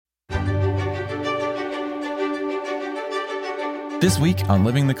This week on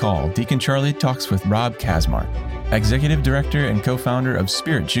Living the Call, Deacon Charlie talks with Rob Kaczmark, Executive Director and co-founder of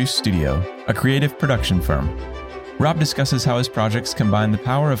Spirit Juice Studio, a creative production firm. Rob discusses how his projects combine the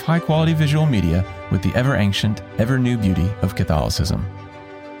power of high-quality visual media with the ever-ancient, ever-new beauty of Catholicism.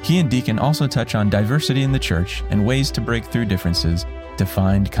 He and Deacon also touch on diversity in the church and ways to break through differences to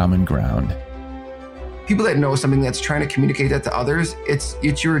find common ground. People that know something that's trying to communicate that to others,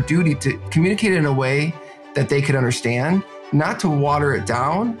 it's your duty to communicate it in a way that they could understand, not to water it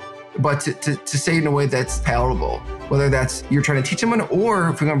down, but to say it in a way that's palatable. Whether that's you're trying to teach someone, or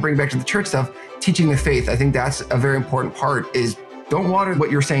if we're going to bring it back to the church stuff, teaching the faith. I think that's a very important part, is don't water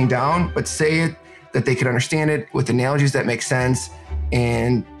what you're saying down, but say it that they can understand it with analogies that make sense.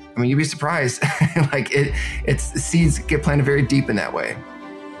 And I mean, you'd be surprised. It's seeds get planted very deep in that way.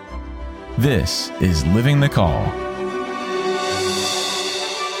 This is Living the Call.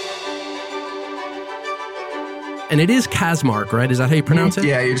 And it is Kaczmark, right? Is that how you pronounce it?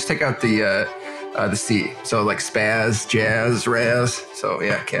 Yeah, you just take out the C. So like spaz, jazz, raz. So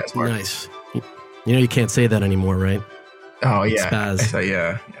yeah, Kaczmark. Nice. You know you can't say that anymore, right? Oh yeah. Spaz.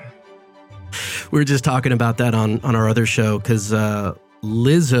 Yeah. We were just talking about that on our other show because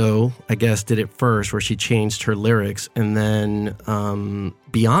Lizzo, I guess, did it first, where she changed her lyrics, and then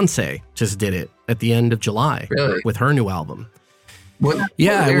Beyonce just did it at the end of July with her new album. What?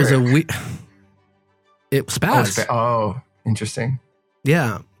 Yeah, what it was It spaz. Oh, interesting.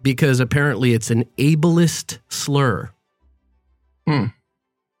 Yeah, because apparently it's an ableist slur. Now,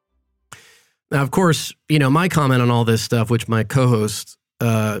 of course, my comment on all this stuff, which my co-host,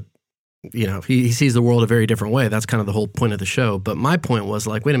 he sees the world a very different way. That's kind of the whole point of the show. But my point was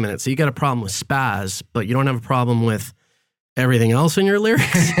like, wait a minute. So you got a problem with spaz, but you don't have a problem with everything else in your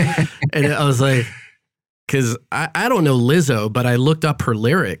lyrics? And I was like, because I don't know Lizzo, but I looked up her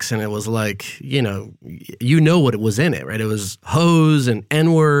lyrics and it was like, you know what it was in it, right? It was hose and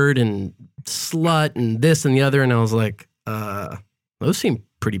N-word and slut and this and the other. And I was like, those seem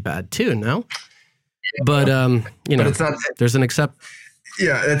pretty bad too, no? But, but it's not, there's an except.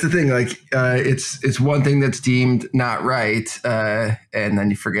 Yeah, that's the thing. Like, it's one thing that's deemed not right. And then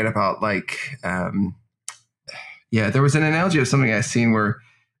you forget about there was an analogy of something I seen where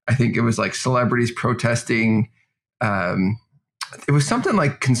I think it was like celebrities protesting. It was something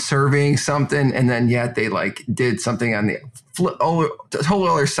like conserving something, and then yet they like did something on the whole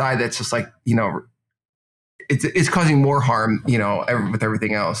other side that's just like, it's causing more harm, with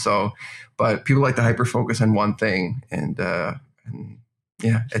everything else. So, but people like to hyper focus on one thing, and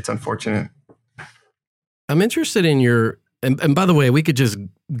yeah, it's unfortunate. I'm interested in your, and by the way, we could just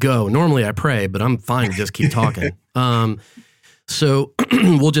go. Normally I pray, but I'm fine to just keep talking. So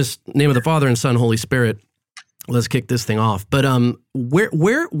we'll just name of the Father and Son, Holy Spirit. Let's kick this thing off. But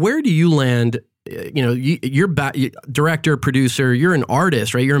where do you land? You're director, producer. You're an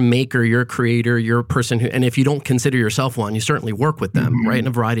artist, right? You're a maker. You're a creator. You're a person who, and if you don't consider yourself one, you certainly work with them, right, in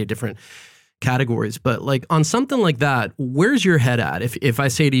a variety of different categories. But like on something like that, where's your head at? If I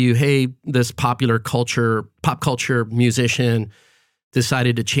say to you, hey, this pop culture musician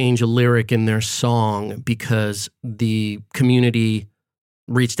decided to change a lyric in their song because the community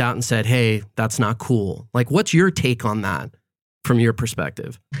reached out and said, hey, that's not cool. Like, what's your take on that from your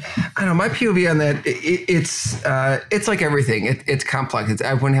perspective? I don't know. My POV on that, it's like everything. It's complex.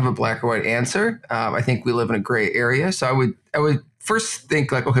 I wouldn't have a black or white answer. I think we live in a gray area. So I would first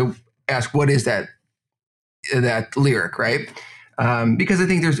think like, okay, ask what is that lyric, right? Because I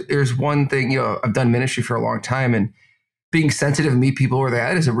think there's one thing, I've done ministry for a long time, and being sensitive to meet people where they're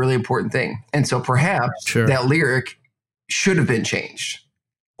at is a really important thing. And so perhaps that lyric should have been changed,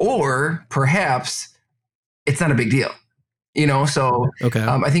 or perhaps it's not a big deal, So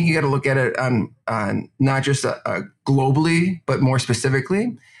I think you got to look at it on not just globally, but more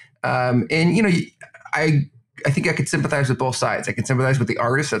specifically. I think I could sympathize with both sides. I can sympathize with the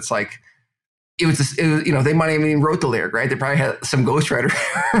artist that's like, it was they might have even wrote the lyric, right? They probably had some ghostwriter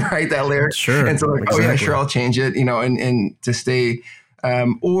write that lyric. Sure. And so like, exactly. Oh yeah, sure, I'll change it, and to stay,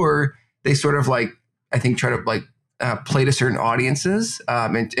 or they sort of like, I think try to like play to certain audiences,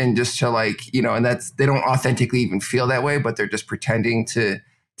 and just to like, and that's, they don't authentically even feel that way, but they're just pretending to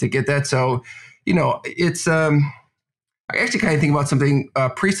get that. So, it's, I actually kind of think about something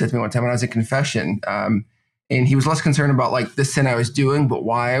a priest said to me one time when I was in confession. And he was less concerned about like the sin I was doing, but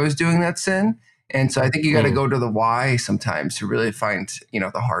why I was doing that sin. And so I think you got to go to the why sometimes to really find,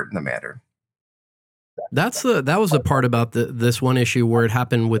 the heart in the matter. That was the part about this one issue where it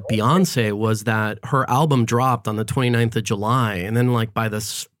happened with Beyonce, was that her album dropped on the 29th of July. And then like by the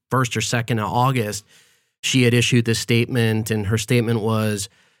 1st or 2nd of August, she had issued this statement, and her statement was,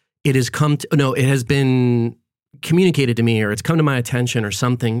 it has been communicated to me or it's come to my attention or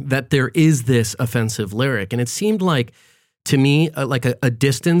something that there is this offensive lyric. And it seemed like, to me, like a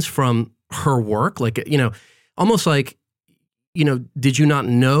distance from her work, like, almost like, did you not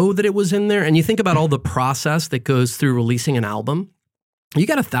know that it was in there? And you think about all the process that goes through releasing an album. You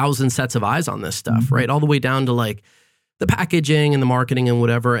got 1,000 sets of eyes on this stuff, right? All the way down to like the packaging and the marketing and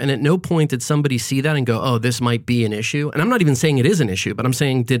whatever. And at no point did somebody see that and go, oh, this might be an issue. And I'm not even saying it is an issue, but I'm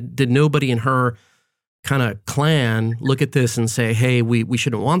saying, did nobody in her kind of clan look at this and say, hey, we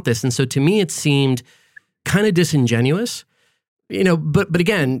shouldn't want this? And so to me, it seemed kind of disingenuous, but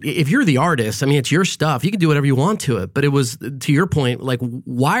again, if you're the artist, I mean, it's your stuff. You can do whatever you want to it. But it was, to your point, like,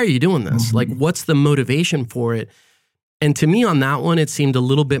 why are you doing this? Like, what's the motivation for it? And to me on that one, it seemed a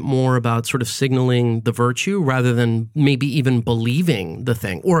little bit more about sort of signaling the virtue rather than maybe even believing the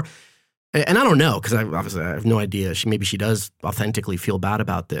thing. And I don't know, because obviously I have no idea. Maybe she does authentically feel bad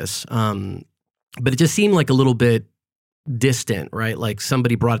about this. But it just seemed like a little bit distant, right? Like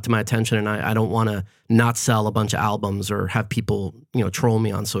somebody brought it to my attention and I don't want to not sell a bunch of albums or have people, troll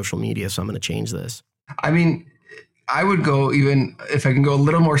me on social media. So I'm going to change this. I mean, I would go, even if I can go a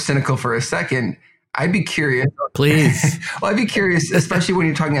little more cynical for a second, I'd be curious. Please. Well, I'd be curious, especially when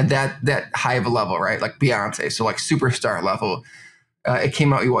you're talking at that high of a level, right? Like Beyonce. So like superstar level. It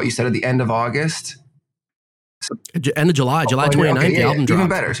came out, you said at the end of August. So, end of July, July 29th, okay, the album dropped. Even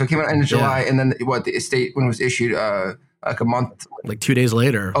better. So it came out end of July, and then the estate, when it was issued, like a month. Like 2 days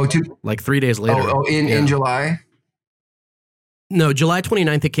later. Like 3 days later. In July? No, July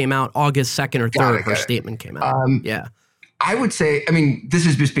 29th it came out. August 2nd or 3rd, her statement came out. Yeah. I would say, I mean, this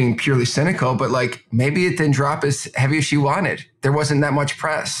is just being purely cynical, but like maybe it didn't drop as heavy as she wanted. There wasn't that much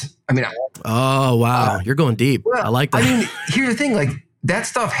press. I mean, oh, wow. You're going deep. Well, I like that. I mean, here's the thing, like that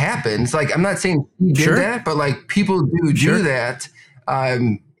stuff happens. Like, I'm not saying he did that, but like people do that,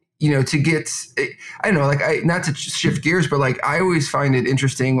 to get, I don't know, like not to shift gears, but like, I always find it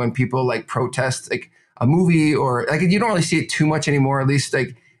interesting when people like protest like a movie or like, you don't really see it too much anymore. At least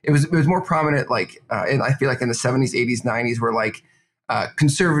like, it was more prominent, like, and I feel like in the 70s, 80s, 90s, where like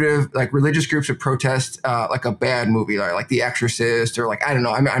conservative, like religious groups would protest like a bad movie, like The Exorcist, or like, I don't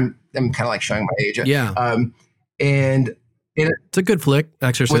know. I'm kind of like showing my age. Yeah. And it's a good flick,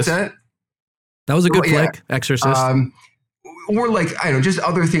 Exorcist. What's that? That was a good flick, Exorcist. Or like, I don't know, just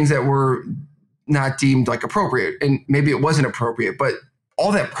other things that were not deemed like appropriate, and maybe it wasn't appropriate, but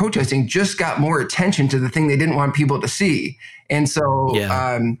all that protesting just got more attention to the thing they didn't want people to see. And so,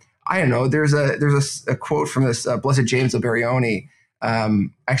 I don't know, there's a quote from this Blessed James Alberione.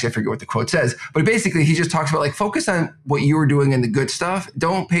 Actually, I forget what the quote says, but basically he just talks about like, focus on what you were doing and the good stuff.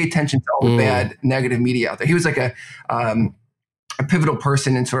 Don't pay attention to all the bad, negative media out there. He was like a pivotal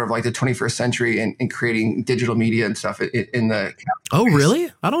person in sort of like the 21st century in creating digital media and stuff in the. Oh,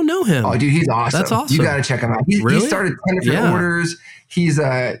 really? I don't know him. Oh, dude, he's awesome. That's awesome. You got to check him out. He started 10 different orders. He's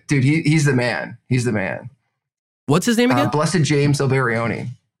he's the man. He's the man. What's his name again? Blessed James Alberione.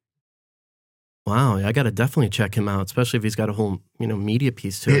 Wow, I got to definitely check him out, especially if he's got a whole media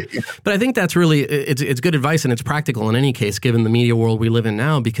piece to it. But I think that's really it's good advice, and it's practical in any case, given the media world we live in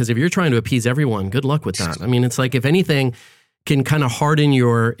now. Because if you're trying to appease everyone, good luck with that. I mean, it's like if anything can kind of harden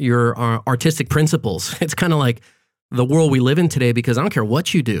your artistic principles. It's kind of like the world we live in today. Because I don't care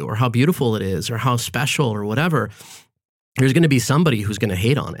what you do or how beautiful it is or how special or whatever. There's going to be somebody who's going to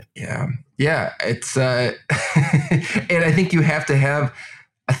hate on it. Yeah. It's and I think you have to have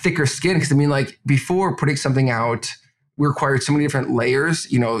a thicker skin, because I mean, like before putting something out, we required so many different layers,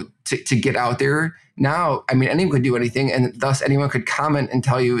 to get out there. Now, I mean, anyone could do anything, and thus anyone could comment and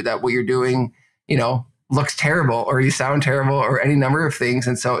tell you that what you're doing, looks terrible, or you sound terrible, or any number of things.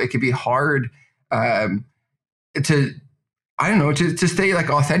 And so it could be hard to stay like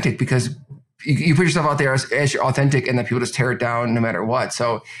authentic, because you put yourself out there as you're authentic, and then people just tear it down no matter what.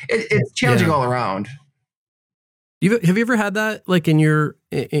 So it's challenging all around. Have you ever had that, like in your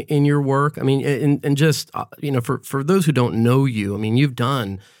work? I mean, and just for those who don't know you, I mean, you've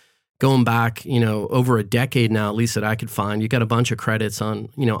done, going back over a decade now, at least that I could find. You got a bunch of credits on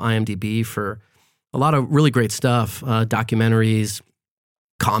IMDb for a lot of really great stuff, documentaries,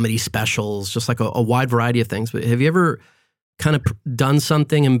 comedy specials, just like a wide variety of things. But have you ever kind of done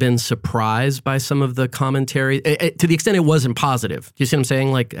something and been surprised by some of the commentary, to the extent it wasn't positive? Do you see what I'm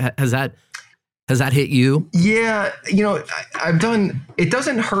saying? Like, has that hit you? Yeah. I've done, it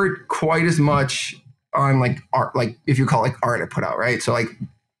doesn't hurt quite as much on like art, like if you call it like art I put out, right? So like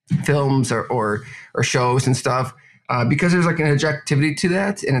films or shows and stuff, because there's like an objectivity to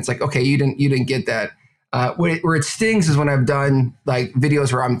that. And it's like, okay, you didn't get that. Where it stings is when I've done like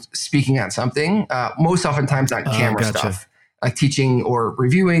videos where I'm speaking on something, most oftentimes on camera stuff, like teaching or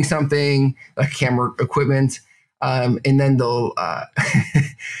reviewing something, like camera equipment. And then they'll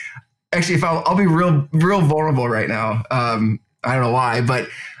actually, if I'll be real vulnerable right now. I don't know why, but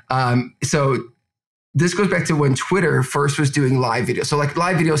so this goes back to when Twitter first was doing live video. So like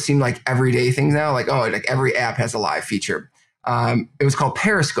live video seem like everyday things now. Like, oh, like every app has a live feature. It was called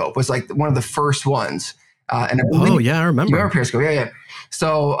Periscope, was like one of the first ones. And I believe, I remember. You remember Periscope? Yeah.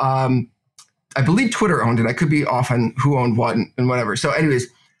 So I believe Twitter owned it. I could be off on who owned what and whatever. So anyways,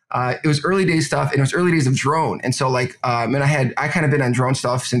 it was early days stuff, and it was early days of drone. And so like, and I kind of been on drone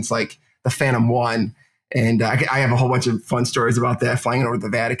stuff since like the Phantom 1. And I have a whole bunch of fun stories about that, flying over the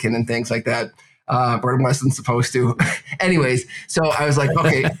Vatican and things like that. But I'm less than supposed to. Anyways, so I was like,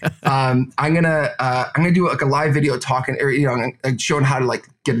 okay, I'm gonna do like a live video talking, or like showing how to like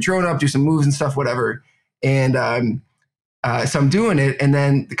get a drone up, do some moves and stuff, whatever. And so I'm doing it, and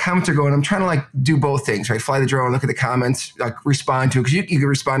then the comments are going. I'm trying to like do both things, right? Fly the drone, look at the comments, like respond to it, because you can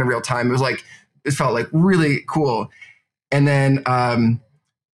respond in real time. It felt like really cool. And then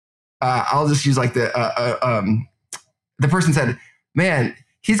I'll just use like the person said, "Man,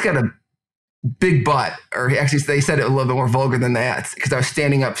 he's got a big butt," or actually they said it a little bit more vulgar than that, because I was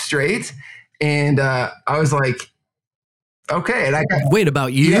standing up straight, and I was like, okay. And I got, wait,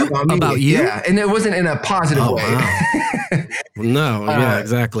 about you? Yeah, about you? Yeah, and it wasn't in a positive way. Wow. No, yeah,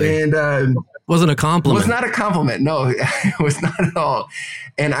 exactly. And wasn't a compliment. Was not a compliment. No, it was not at all.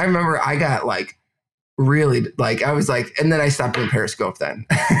 And I remember I got like really like, I was like, and then I stopped doing Periscope then.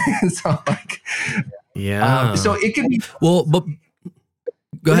 So like, yeah. So it could be, well, but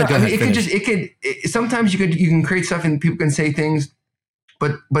go ahead. I mean, sometimes you can create stuff and people can say things,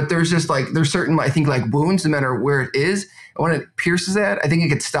 but there's just like, there's certain, I think like wounds, no matter where it is, and when it pierces that, I think it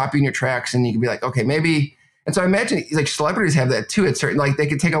could stop you in your tracks, and you can be like, okay, maybe. And so I imagine like celebrities have that too. It's certain, like they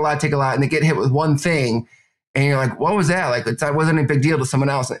could take a lot, and they get hit with one thing, and you're like, what was that? Like that wasn't a big deal to someone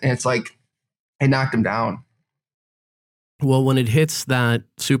else, and it's like it knocked them down. Well, when it hits that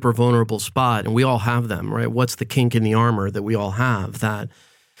super vulnerable spot, and we all have them, right? What's the kink in the armor that we all have that?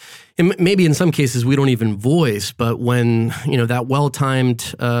 And maybe in some cases we don't even voice, but when that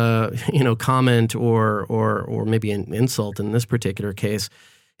well-timed comment or maybe an insult in this particular case,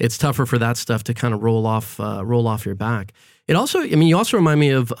 it's tougher for that stuff to kind of roll off your back. It also, you also remind me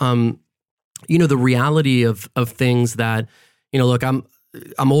of the reality of things that, look,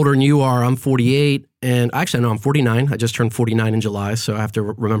 I'm older than you are. I'm 48, and actually, no, I'm 49. I just turned 49 in July, so I have to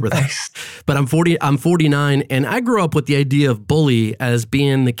remember that. Nice. But I'm 49, and I grew up with the idea of bully as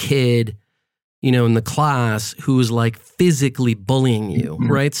being the kid, in the class who's like physically bullying you,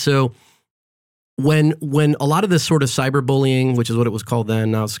 mm-hmm. right? So when a lot of this sort of cyberbullying, which is what it was called then,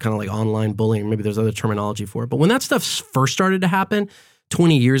 now it's kind of like online bullying, maybe there's other terminology for it. But when that stuff first started to happen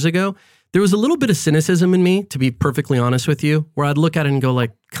 20 years ago, there was a little bit of cynicism in me, to be perfectly honest with you, where I'd look at it and go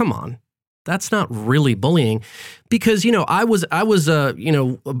like, come on, that's not really bullying. Because, I was a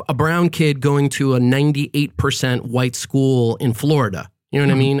brown kid going to a 98% white school in Florida. You know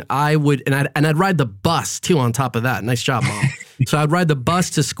what I mean? I would, and I'd ride the bus too on top of that. Nice job, Mom. So I'd ride the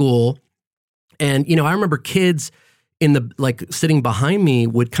bus to school. And, I remember kids in the, like, sitting behind me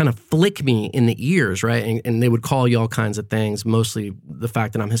would kind of flick me in the ears, right? And they would call you all kinds of things, mostly the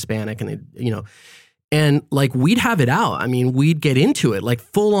fact that I'm Hispanic, and they, and like we'd have it out. I mean, we'd get into it, like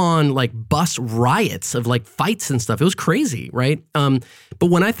full on like bus riots of like fights and stuff. It was crazy, right? But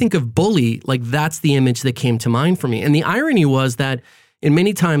when I think of bully, like that's the image that came to mind for me. And the irony was that in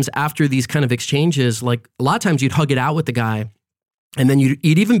many times after these kind of exchanges, like a lot of times you'd hug it out with the guy, and then you'd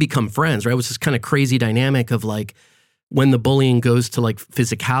even become friends, right? It was this kind of crazy dynamic of like when the bullying goes to like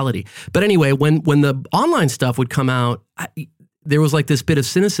physicality. But anyway, when the online stuff would come out, there was like this bit of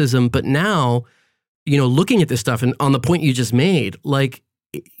cynicism. But now, looking at this stuff and on the point you just made, like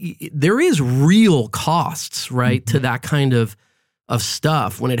there is real costs, right, mm-hmm. to that kind of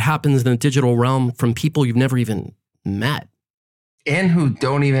stuff when it happens in the digital realm from people you've never even met. And who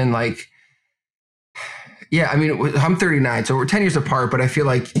don't even like, yeah, I mean, I'm 39, so we're 10 years apart, but I feel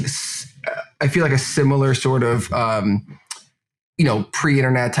like a similar sort of,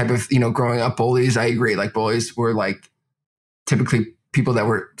 pre-internet type of, growing up bullies. I agree. Like bullies were like typically people that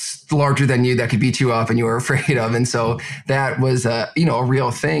were larger than you that could beat you up and you were afraid of. And so that was, a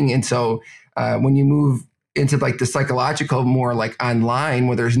real thing. And so when you move into like the psychological, more like online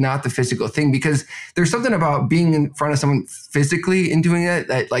where there's not the physical thing, because there's something about being in front of someone physically and doing it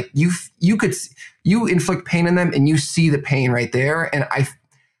that like you inflict pain on them and you see the pain right there. And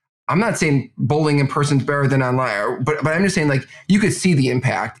I'm not saying bullying in person's better than online, but I'm just saying like you could see the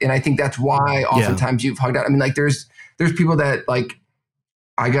impact. And I think that's why oftentimes you've hugged out. I mean, like there's people that like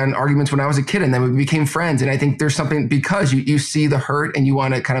I got in arguments when I was a kid and then we became friends. And I think there's something because you see the hurt and you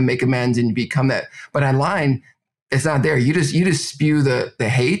want to kind of make amends and become that. But online, it's not there. You just spew the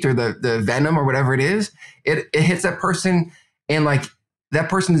hate or the venom or whatever it is. It hits that person, and like that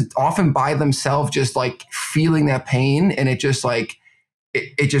person is often by themselves, just like feeling that pain, and it just like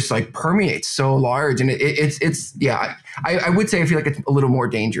it just like permeates so large, and it's yeah. I would say I feel like it's a little more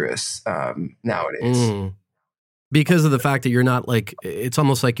dangerous nowadays. Because of the fact that you're not like, it's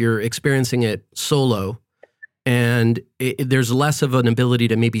almost like you're experiencing it solo, and there's less of an ability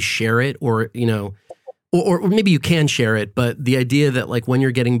to maybe share it, or, you know, or maybe you can share it, but the idea that like when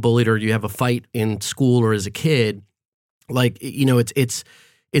you're getting bullied or you have a fight in school or as a kid, like, you know, it's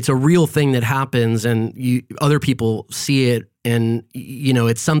a real thing that happens, and other people see it, and, you know,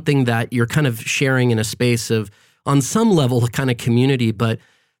 it's something that you're kind of sharing in a space of, on some level, kind of community, but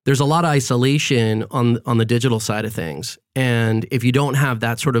there's a lot of isolation on the digital side of things. And if you don't have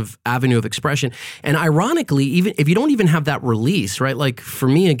that sort of avenue of expression, and ironically, even if you don't even have that release, right? Like for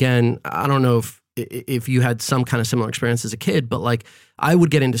me, again, I don't know if you had some kind of similar experience as a kid, but like I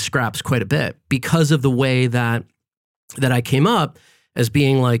would get into scraps quite a bit because of the way that I came up as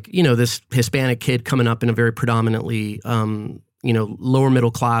being like, you know, this Hispanic kid coming up in a very predominantly, you know, lower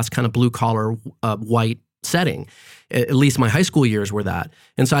middle class, kind of blue collar, white setting. At least my high school years were that.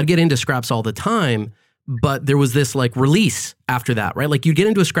 And so I'd get into scraps all the time, but there was this like release after that, right? Like you get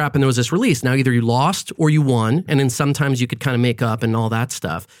into a scrap and there was this release. Now either you lost or you won. And then sometimes you could kind of make up and all that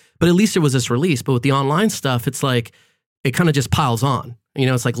stuff. But at least there was this release. But with the online stuff, it's like, it kind of just piles on. You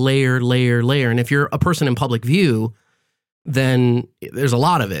know, it's like layer, layer, layer. And if you're a person in public view, then there's a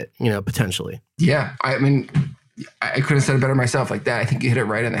lot of it, you know, potentially. Yeah. I mean, I couldn't have said it better myself like that. I think you hit it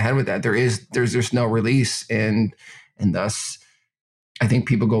right on the head with that. There's no release, and thus I think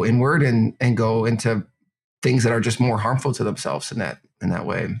people go inward and go into things that are just more harmful to themselves in that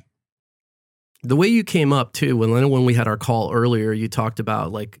way. The way you came up too, when we had our call earlier, you talked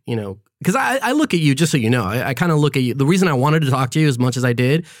about like, you know, because I look at you, just so you know, I kind of look at you. The reason I wanted to talk to you as much as I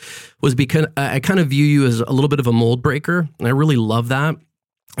did was because I kind of view you as a little bit of a mold breaker. And I really love that.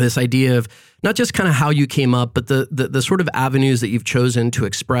 This idea of not just kind of how you came up, but the sort of avenues that you've chosen to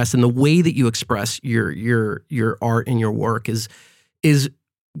express, and the way that you express your art and your work is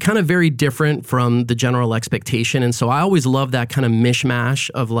kind of very different from the general expectation. And so I always love that kind of mishmash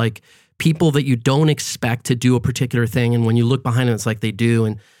of like people that you don't expect to do a particular thing, and when you look behind it, it's like they do.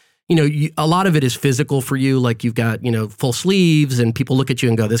 And you know, a lot of it is physical for you. Like you've got, you know, full sleeves, and people look at you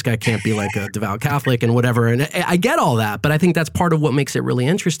and go, this guy can't be like a devout Catholic and whatever. And I get all that, but I think that's part of what makes it really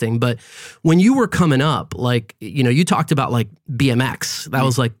interesting. But when you were coming up, like, you know, you talked about like BMX. That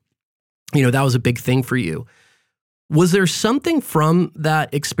was like, you know, that was a big thing for you. Was there something from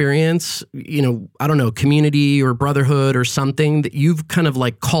that experience, you know, I don't know, community or brotherhood or something that you've kind of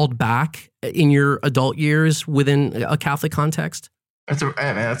like called back in your adult years within a Catholic context? That's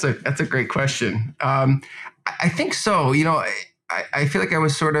a great question. I think so. You know, I feel like I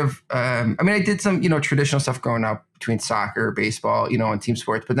was sort of, I mean, I did some, you know, traditional stuff growing up between soccer, baseball, you know, and team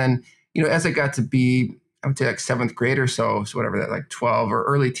sports. But then, you know, as I got to be, I would say like 7th grade or so whatever that, like 12 or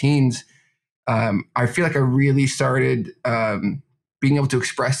early teens, I feel like I really started being able to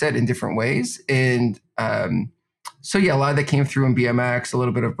express it in different ways. And so yeah, a lot of that came through in BMX, a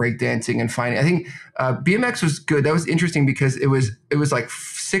little bit of breakdancing and finding. I think BMX was good. That was interesting because it was like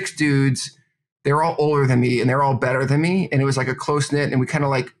 6 dudes. They were all older than me and they're all better than me. And it was like a close knit, and we kind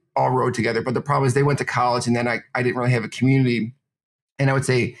of like all rode together. But the problem is they went to college, and then I didn't really have a community. And I would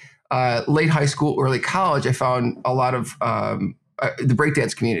say late high school, early college, I found a lot of the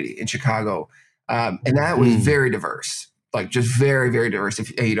breakdance community in Chicago. And that was very diverse, like just very, very diverse.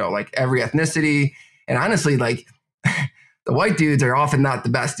 If, you know, like every ethnicity. And honestly, like the white dudes are often not the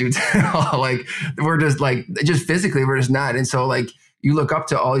best dudes at all. Like we're just physically, we're just not. And so like you look up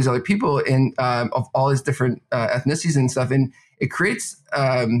to all these other people in of all these different ethnicities and stuff. And it creates,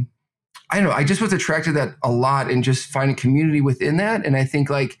 I don't know, I just was attracted to that a lot, and just finding community within that. And I think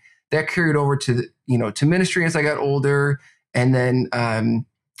like that carried over to, you know, to ministry as I got older. And then,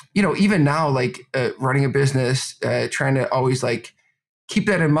 you know, even now, like running a business, trying to always like keep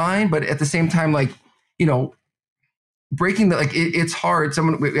that in mind. But at the same time, like, you know, breaking that, like it's hard.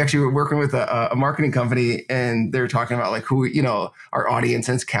 We actually were working with a marketing company, and they're talking about like who, you know, our audience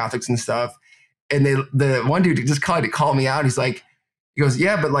and Catholics and stuff. And the one dude just called me out. He's like, he goes,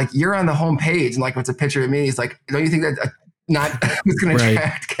 yeah, but like you're on the home page, and like it's a picture of me. He's like, don't you think that not was going to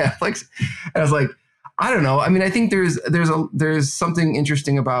attract Catholics? And I was like, I don't know. I mean, I think there's something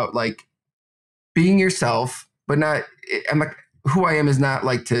interesting about like being yourself, but not. I'm like, who I am is not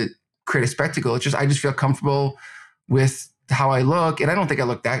like to create a spectacle. It's just I just feel comfortable with how I look, and I don't think I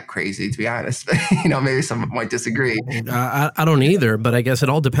look that crazy, to be honest. Maybe some might disagree. I don't either, but I guess it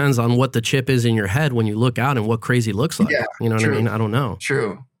all depends on what the chip is in your head when you look out and what crazy looks like. Yeah, you know what I mean? I don't know.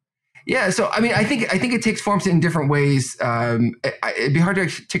 True. Yeah. So, I mean, I think it takes forms in different ways. It'd be hard to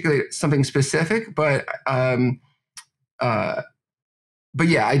articulate something specific, but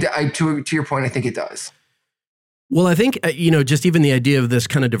yeah, to your point, I think it does. Well, I think, just even the idea of this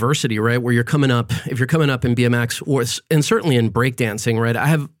kind of diversity, right, where if you're coming up in BMX and certainly in breakdancing, right, I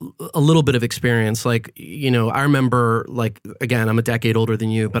have a little bit of experience. Like, I remember, like, again, I'm a decade older than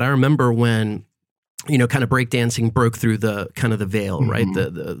you, but I remember when, kind of breakdancing broke through the kind of the veil, right,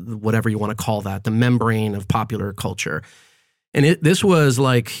 the whatever you want to call that, the membrane of popular culture. And this was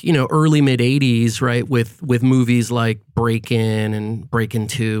like, early mid 80s, right? With movies like Breakin' and Breakin'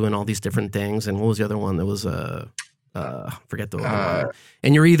 2 and all these different things. And what was the other one? There was forget the other one.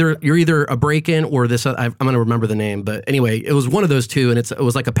 And you're either a Breakin' or this. I'm going to remember the name, but anyway, it was one of those two, and it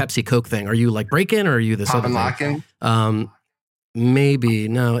was like a Pepsi Coke thing. Are you like Breakin' or are you this other thing? Maybe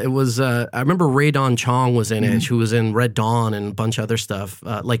no. It was. I remember Ray Don Chong was in it, who was in Red Dawn and a bunch of other stuff,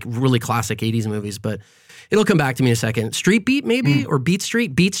 like really classic 80s movies, but. It'll come back to me in a second. Street Beat, maybe, or Beat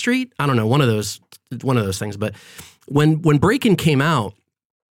Street. I don't know, one of those things. But when Breakin' came out,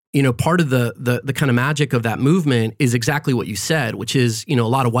 part of the kind of magic of that movement is exactly what you said, which is, a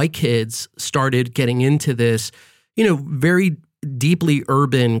lot of white kids started getting into this, very deeply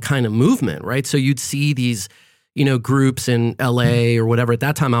urban kind of movement, right? So you'd see these, groups in LA or whatever. At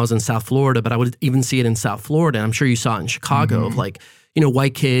that time, I was in South Florida, but I would even see it in South Florida. I'm sure you saw it in Chicago of like,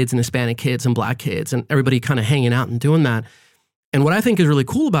 white kids and Hispanic kids and black kids and everybody kind of hanging out and doing that. And what I think is really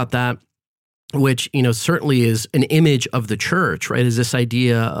cool about that, which, certainly is an image of the church, right, is this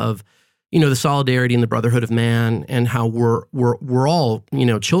idea of, the solidarity and the brotherhood of man and how we're all,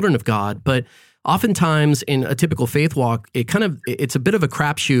 children of God. But oftentimes in a typical faith walk, it's a bit of a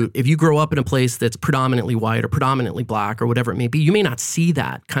crapshoot. If you grow up in a place that's predominantly white or predominantly black or whatever it may be, you may not see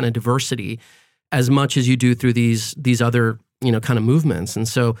that kind of diversity as much as you do through these other kind of movements. And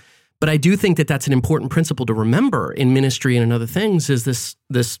so, but I do think that that's an important principle to remember in ministry and in other things is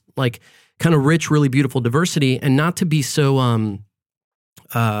this like kind of rich, really beautiful diversity, and not to be so,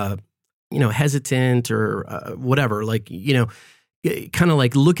 hesitant or whatever, like, kind of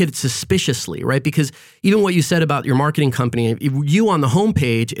like look at it suspiciously, right? Because even what you said about your marketing company, you on the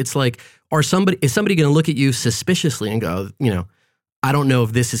homepage, it's like, is somebody going to look at you suspiciously and go, I don't know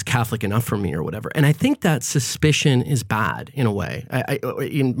if this is Catholic enough for me or whatever. And I think that suspicion is bad in a way,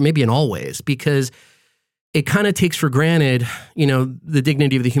 maybe in all ways, because it kind of takes for granted, the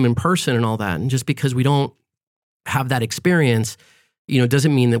dignity of the human person and all that. And just because we don't have that experience,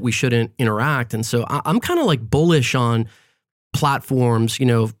 doesn't mean that we shouldn't interact. And so I'm kind of like bullish on platforms,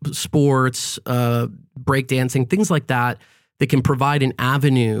 sports, breakdancing, things like that can provide an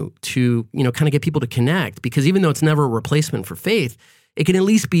avenue to, kind of get people to connect, because even though it's never a replacement for faith, it can at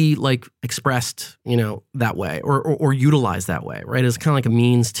least be like expressed, that way or utilized that way, right? It's kind of like a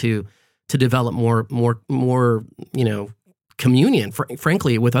means to develop more, communion,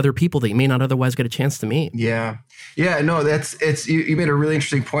 frankly, with other people that you may not otherwise get a chance to meet. Yeah. No, you made a really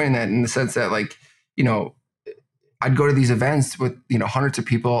interesting point in that, in the sense that, like, I'd go to these events with, hundreds of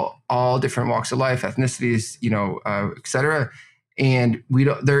people, all different walks of life, ethnicities, et cetera. And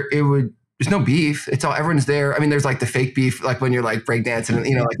there's no beef. It's all, everyone's there. I mean, there's like the fake beef, like when you're like breakdancing,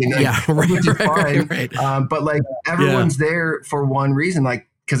 right. But like everyone's there for one reason, like,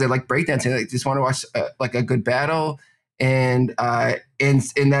 cause they like breakdancing. They just want to watch like a good battle. And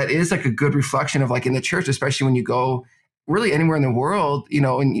that is like a good reflection of, like, in the church, especially when you go really anywhere in the world,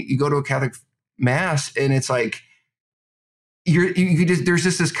 and you go to a Catholic mass, and it's like, there's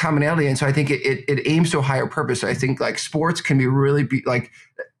just this commonality. And so I think it aims to a higher purpose. So I think like sports can be like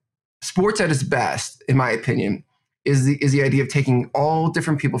sports at its best, in my opinion, is the idea of taking all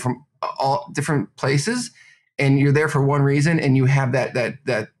different people from all different places, and you're there for one reason, and you have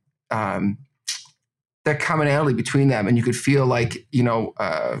that commonality between them, and you could feel like,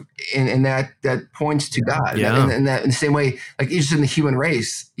 and that points to God. Yeah. And that in the same way, like, just in the human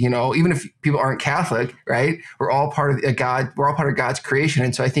race, even if people aren't Catholic, right? We're all part of God. We're all part of God's creation.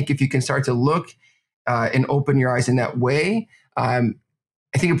 And so I think if you can start to look and open your eyes in that way, I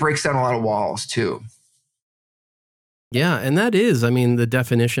think it breaks down a lot of walls too. Yeah. And that is, the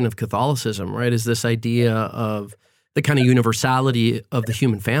definition of Catholicism, right? Is this idea of the kind of universality of the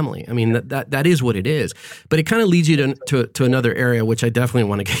human family. That is what it is. But it kind of leads you to another area, which I definitely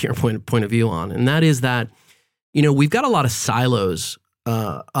want to get your point of view on. And that is that, we've got a lot of silos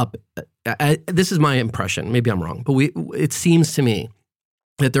up. This is my impression. Maybe I'm wrong, but it seems to me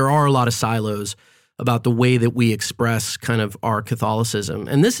that there are a lot of silos about the way that we express kind of our Catholicism.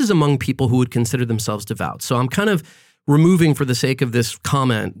 And this is among people who would consider themselves devout. So I'm kind of removing, for the sake of this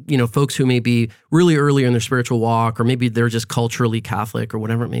comment, folks who may be really early in their spiritual walk, or maybe they're just culturally Catholic or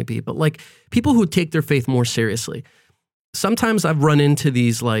whatever it may be, but like people who take their faith more seriously. Sometimes I've run into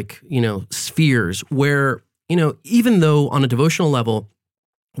these spheres where, even though on a devotional level,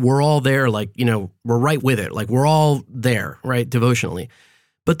 we're all there, we're right with it. Like we're all there, right, devotionally.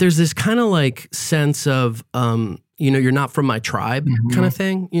 But there's this kind of like sense of, you're not from my tribe kind of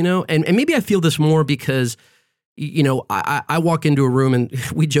thing, and maybe I feel this more because, I walk into a room, and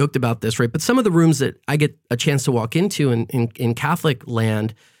we joked about this, right? But some of the rooms that I get a chance to walk into in Catholic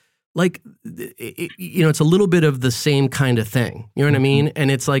land, like, it's a little bit of the same kind of thing. You know what I mean? And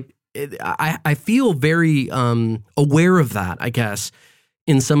it's like, I feel very aware of that, I guess,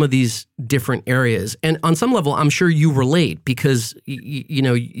 in some of these different areas. And on some level, I'm sure you relate because,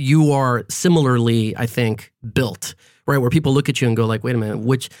 you are similarly, I think, built, right? Where people look at you and go like, wait a minute,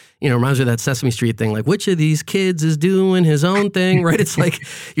 which, reminds me of that Sesame Street thing, like which of these kids is doing his own thing, right? It's like,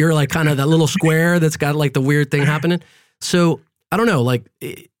 you're like kind of that little square that's got like the weird thing happening. So I don't know, like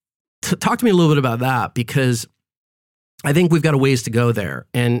talk to me a little bit about that, because I think we've got a ways to go there.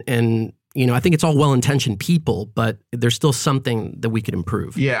 And I think it's all well-intentioned people, but there's still something that we could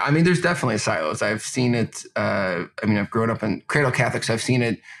improve. Yeah, I mean, there's definitely silos. I've seen it. I've grown up in cradle Catholic, so I've seen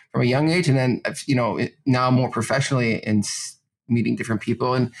it from a young age, and then now more professionally in meeting different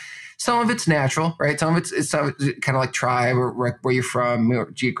people. And some of it's natural, right? Some of it's kind of like tribe or where you're from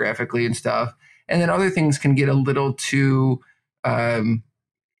geographically and stuff. And then other things can get a little too.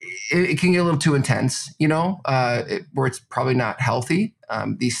 It can get a little too intense, where it's probably not healthy.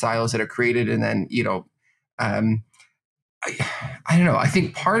 These silos that are created, and then I don't know. I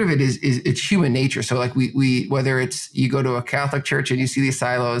think part of it is it's human nature. So like we whether it's you go to a Catholic church and you see these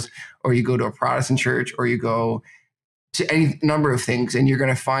silos, or you go to a Protestant church, or you go to any number of things, and you're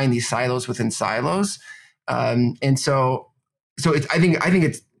going to find these silos within silos. And so I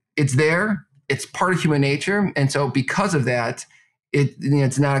think it's there. It's part of human nature, and so because of that.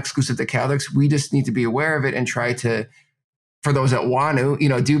 It's not exclusive to Catholics. We just need to be aware of it and try to, for those that want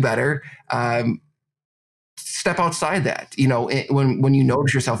to, do better, step outside that, when you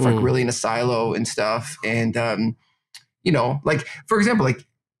notice yourself like really in a silo and stuff. And, like, for example, like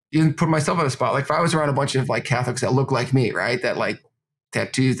you put myself on a spot, like if I was around a bunch of like Catholics that look like me, right. That like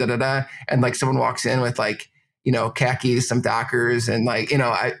tattoos, and like someone walks in with like, khakis, some Dockers, and like,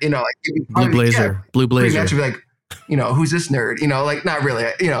 blue blazer. Be like, who's this nerd? Like not really,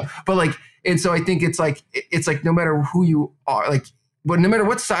 but like, and so I think it's like no matter who you are, like, but no matter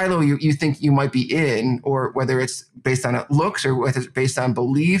what silo you think you might be in, or whether it's based on looks or whether it's based on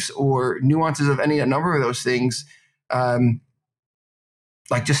beliefs or nuances of a number of those things,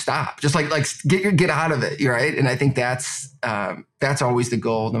 like just stop, just like get out of it, right? And I think that's always the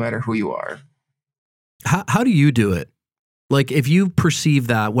goal, no matter who you are. How do you do it? Like if you perceive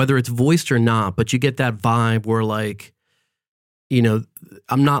that, whether it's voiced or not, but you get that vibe where like,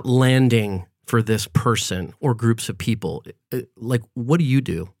 I'm not landing for this person or groups of people, like what do you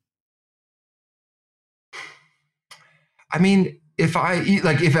do? I mean, if I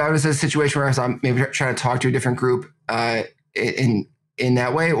was in a situation where I'm maybe trying to talk to a different group in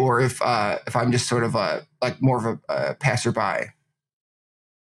that way, or if I'm just sort of more of a passerby.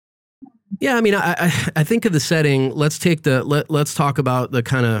 Yeah, I mean, I think of the setting. Let's talk about the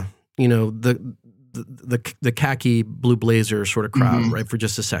kind of the khaki blue blazer sort of crowd, right, for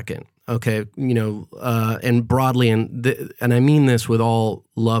just a second. Okay, and broadly, and I mean this with all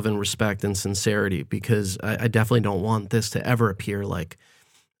love and respect and sincerity, because I definitely don't want this to ever appear like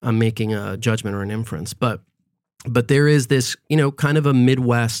I'm making a judgment or an inference, but there is this kind of a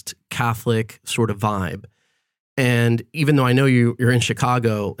Midwest Catholic sort of vibe. And even though I know you're in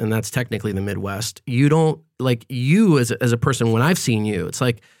Chicago and that's technically the Midwest, you don't like you as a person. When I've seen you, it's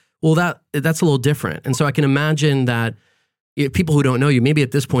like, well, that's a little different. And so I can imagine that people who don't know you, maybe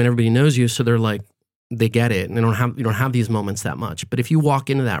at this point everybody knows you, so they're like they get it, and you don't have these moments that much. But if you walk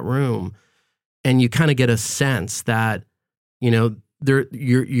into that room and you kind of get a sense that you're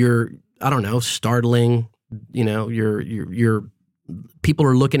I don't know, startling, you're people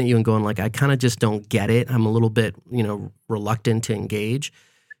are looking at you and going like, I kind of just don't get it. I'm a little bit, reluctant to engage.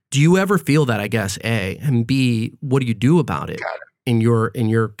 Do you ever feel that, I guess, A, and B, what do you do about it in your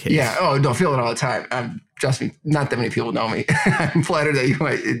case? Yeah. Oh, don't feel it all the time. Trust me, not that many people know me. I'm flattered that you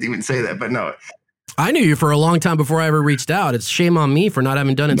might even say that, but no. I knew you for a long time before I ever reached out. It's shame on me for not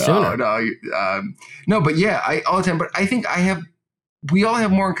having done it sooner. No, but yeah, all the time. But I think we all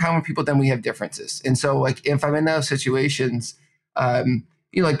have more in common with people than we have differences. And so like, if I'm in those situations,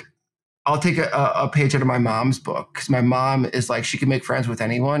 like I'll take a page out of my mom's book, because my mom is like, she can make friends with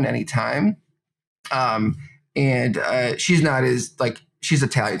anyone, anytime. And she's not as like, she's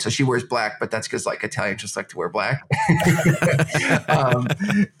Italian, so she wears black, but that's because like Italians just like to wear black.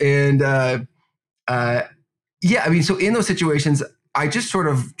 And yeah, I mean, so in those situations, I just sort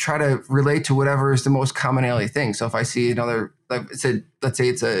of try to relate to whatever is the most commonality thing. So if I see another, like let's say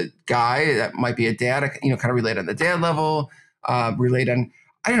it's a guy that might be a dad, kind of relate on the dad level, relate on,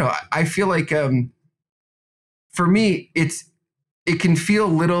 I don't know. I feel like for me, it can feel a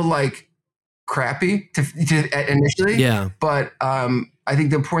little like crappy to initially. Yeah. But I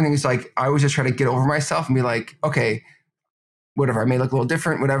think the important thing is like, I always just try to get over myself and be like, okay, whatever, I may look a little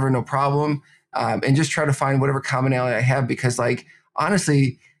different, whatever, no problem. And just try to find whatever commonality I have, because like,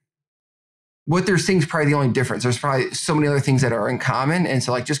 honestly, what they're seeing is probably the only difference. There's probably so many other things that are in common. And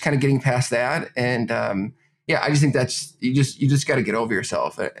so like, just kind of getting past that. And yeah, I just think that's, you just got to get over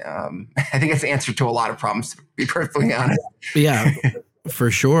yourself. I think that's the answer to a lot of problems, to be perfectly honest. Yeah,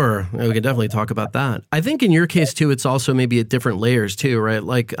 for sure. We can definitely talk about that. I think in your case too, it's also maybe at different layers too, right?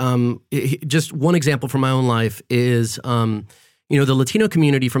 Like just one example from my own life is, the Latino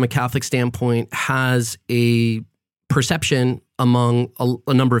community from a Catholic standpoint has a perception among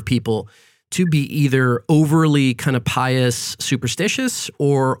a number of people to be either overly kind of pious, superstitious,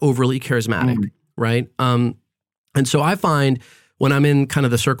 or overly charismatic, right? And so I find when I'm in kind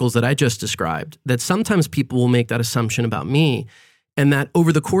of the circles that I just described, that sometimes people will make that assumption about me, and that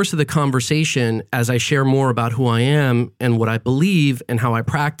over the course of the conversation, as I share more about who I am and what I believe and how I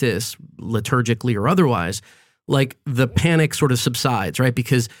practice liturgically or otherwise, like the panic sort of subsides, right?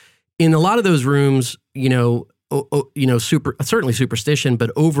 Because in a lot of those rooms, certainly superstition,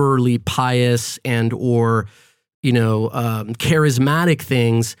 but overly pious and or charismatic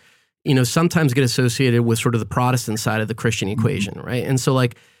things, sometimes get associated with sort of the Protestant side of the Christian equation, right? And so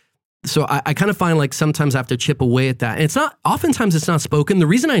I kind of find like sometimes I have to chip away at that. And oftentimes it's not spoken. The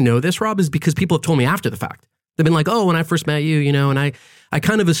reason I know this, Rob, is because people have told me after the fact. They've been like, oh, when I first met you, and I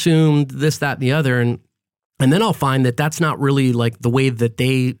kind of assumed this, that, and the other. And then I'll find that that's not really like the way that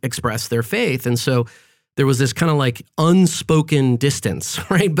they express their faith. And so there was this kind of like unspoken distance,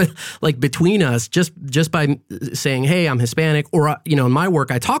 right? But like between us, just by saying, hey, I'm Hispanic, or, in my work,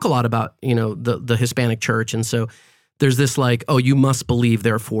 I talk a lot about, the Hispanic church. And so there's this like, oh, you must believe,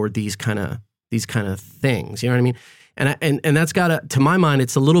 therefore, these kind of things, you know what I mean? And that's to my mind,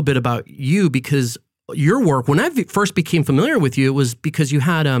 it's a little bit about you, because your work, when I first became familiar with you, it was because you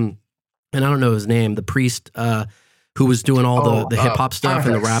had, and I don't know his name, the priest who was doing all the hip hop stuff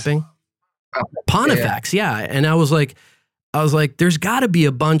and the rapping. Pontifex, yeah. And I was like, there's got to be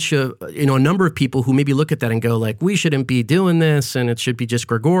a bunch of, a number of people who maybe look at that and go like, we shouldn't be doing this, and it should be just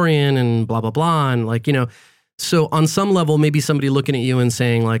Gregorian and blah, blah, blah. And like, so on some level, maybe somebody looking at you and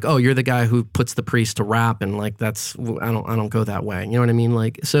saying like, oh, you're the guy who puts the priest to rap, and like, I don't go that way. You know what I mean?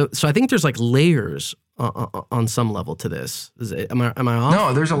 Like, so I think there's like layers on some level to this. Am I off?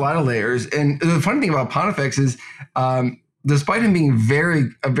 No, there's a lot of layers. And the funny thing about Pontifex is, despite him being a very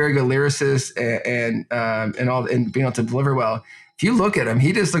good lyricist and being able to deliver well, if you look at him,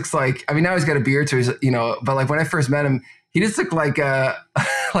 he just looks like, I mean, now he's got a beard, so he's, but like when I first met him, he just looked like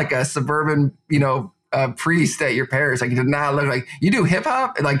a suburban, priest at your parish. Like, he did not look like, you do hip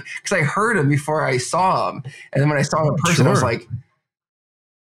hop? Like, because I heard him before I saw him, and then when I saw him in person, I was like,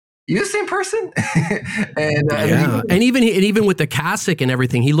 you the same person? And even with the cassock and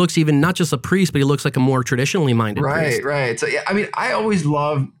everything, he looks even not just a priest, but he looks like a more traditionally minded priest. Right. So yeah, I mean, I always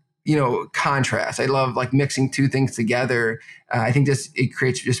love contrast. I love like mixing two things together. I think it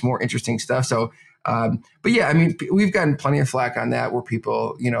creates just more interesting stuff. So, but yeah, I mean, we've gotten plenty of flack on that, where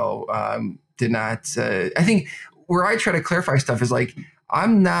people did not. I think where I try to clarify stuff is like,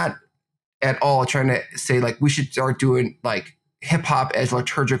 I'm not at all trying to say like we should start doing like hip hop as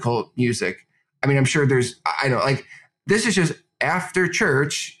liturgical music. I mean, I'm sure I know, like, this is just after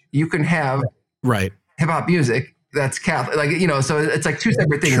church, you can have hip hop music that's Catholic, like, so it's like two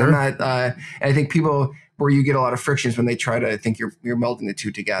separate things. Sure. I'm not, and I think people, where you get a lot of frictions when they try to think you're melding the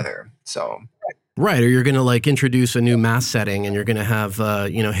two together. So. Right. Or you're going to like introduce a new mass setting, and you're going to have,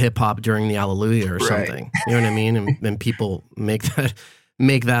 hip hop during the Alleluia or something, you know what I mean? And people make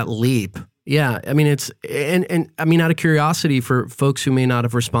that leap. Yeah, I mean, and I mean, out of curiosity, for folks who may not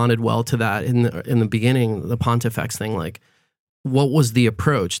have responded well to that in the beginning, the Pontifex thing, like, what was the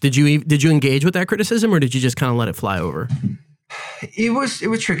approach? Did you engage with that criticism, or did you just kind of let it fly over? It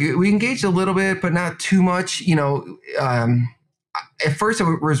was tricky. We engaged a little bit, but not too much. At first,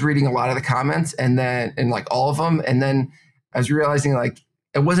 I was reading a lot of the comments, and like all of them, and then I was realizing like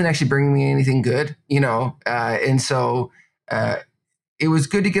it wasn't actually bringing me anything good, and so. it was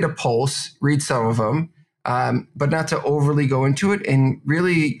good to get a pulse, read some of them, but not to overly go into it. And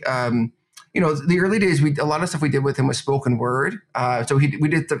really, the early days, a lot of stuff we did with him was spoken word. So we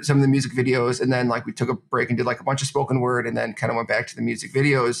did some of the music videos, and then like we took a break and did like a bunch of spoken word, and then kind of went back to the music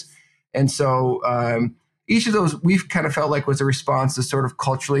videos. And so each of those we've kind of felt like was a response to sort of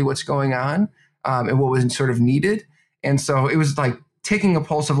culturally what's going on and what was sort of needed. And so it was like taking a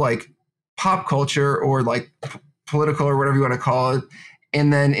pulse of like pop culture or like political or whatever you want to call it,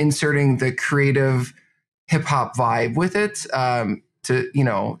 and then inserting the creative hip hop vibe with it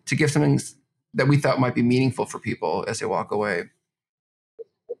to give something that we thought might be meaningful for people as they walk away.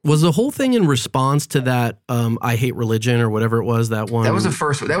 Was the whole thing in response to that I Hate Religion or whatever it was, that one? That was the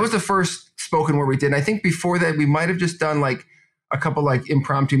first one. That was the first spoken word we did. And I think before that, we might have just done like a couple like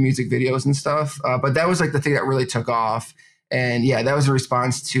impromptu music videos and stuff. But that was like the thing that really took off. And yeah, that was a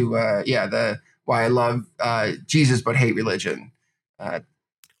response to the why I love Jesus but hate religion.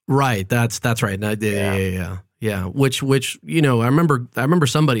 Right. That's right. Yeah. Which I remember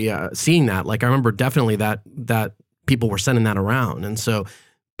somebody seeing that. Like I remember definitely that people were sending that around, and so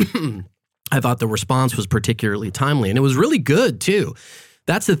I thought the response was particularly timely, and it was really good too.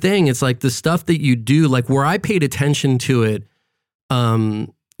 That's the thing. It's like the stuff that you do, like where I paid attention to it,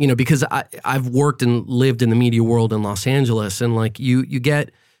 because I've worked and lived in the media world in Los Angeles, and like you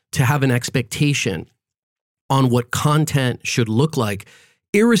get to have an expectation on what content should look like,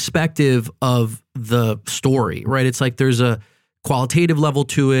 irrespective of the story, right? It's like there's a qualitative level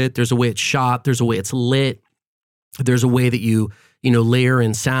to it. There's a way it's shot. There's a way it's lit. There's a way that you layer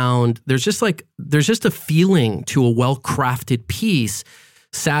in sound. There's just a feeling to a well-crafted piece.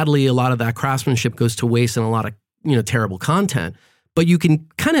 Sadly, a lot of that craftsmanship goes to waste in a lot of, terrible content, but you can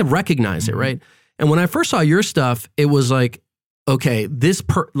kind of recognize it, right? And when I first saw your stuff, it was like, okay,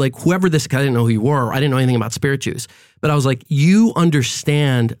 whoever this guy, I didn't know who you were. I didn't know anything about Spirit Juice, but I was like, you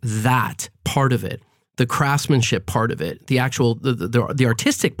understand that part of it, the craftsmanship part of it, the actual, the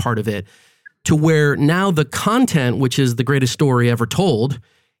artistic part of it, to where now the content, which is the greatest story ever told,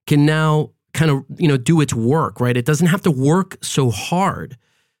 can now kind of, do its work, right? It doesn't have to work so hard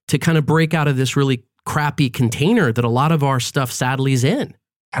to kind of break out of this really crappy container that a lot of our stuff sadly is in.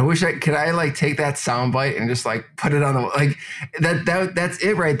 I wish could take that soundbite and just like put it on the that's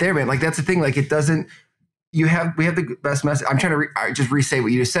it right there, man. Like that's the thing. Like it doesn't. We have the best message. I'm trying to just re-say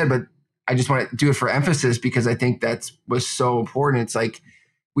what you just said, but I just want to do it for emphasis because I think was so important. It's like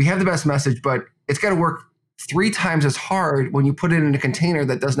we have the best message, but it's got to work 3 times as hard when you put it in a container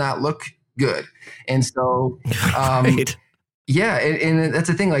that does not look good. And so, right. Yeah, and that's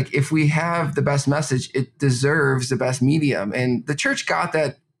the thing. Like, if we have the best message, it deserves the best medium. And the church got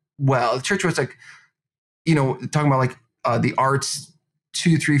that well. The church was like, talking about like the arts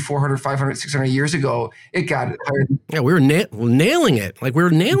 200, 300, 400, 500, 600 years ago. It got higher. Yeah, we were nailing it. Like we were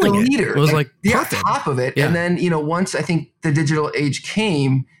nailing it. It was like perfect. Top of it. Yeah. And then once I think the digital age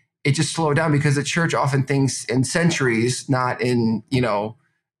came, it just slowed down because the church often thinks in centuries, not in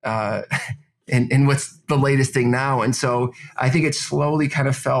and what's the latest thing now. And so I think it slowly kind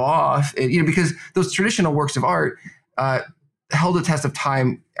of fell off, because those traditional works of art held a test of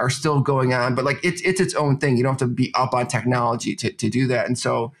time, are still going on, but like it's its own thing. You don't have to be up on technology to do that. And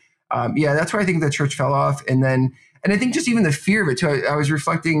so, that's where I think the church fell off. And I think just even the fear of it too. I was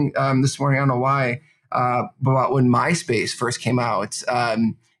reflecting this morning, I don't know why, about when MySpace first came out.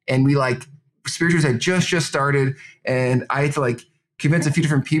 And we Spirit Juice had just started, and I had to convince a few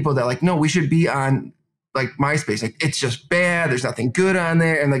different people that no, we should be on MySpace. Like it's just bad. There's nothing good on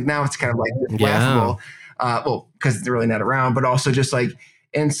there. And now it's kind of laughable. Because they're really not around, but also just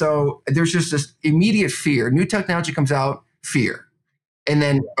and so there's just this immediate fear. New technology comes out, fear. And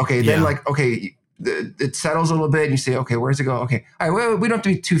then, it settles a little bit and you say, okay, where does it go? Okay. All right, well, we don't have to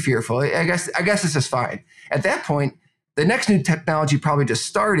be too fearful. I guess this is fine. At that point, the next new technology probably just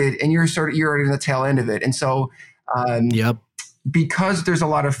started and you're already in the tail end of it. And so, because there's a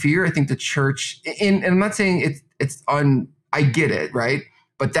lot of fear, I think the church, and I'm not saying I get it, right?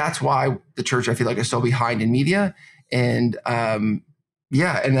 But that's why the church, I feel is so behind in media. And and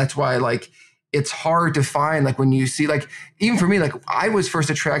that's why it's hard to find when you see even for me, I was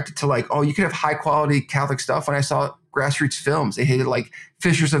first attracted to oh, you could have high quality Catholic stuff when I saw grassroots films. They hated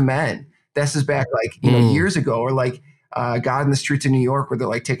Fishers of Men. This is back years ago, or God in the Streets of New York, where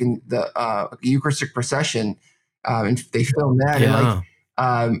they're taking the Eucharistic procession. And they filmed that,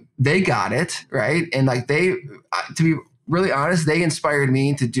 and they got it right, and they, to be really honest, they inspired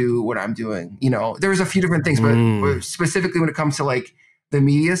me to do what I'm doing. There was a few different things, but specifically when it comes to the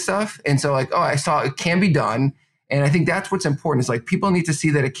media stuff, and so I saw it can be done, and I think that's what's important. Is people need to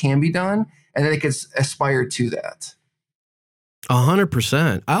see that it can be done, and then they can aspire to that.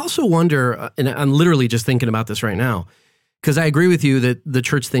 100%. I also wonder, and I'm literally just thinking about this right now, because I agree with you that the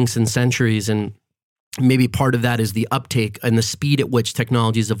church thinks in centuries, and maybe part of that is the uptake and the speed at which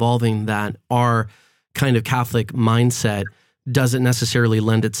technology is evolving, that our kind of Catholic mindset doesn't necessarily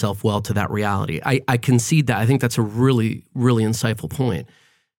lend itself well to that reality. I concede that. I think that's a really, really insightful point.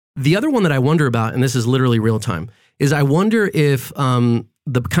 The other one that I wonder about, and this is literally real time, is I wonder if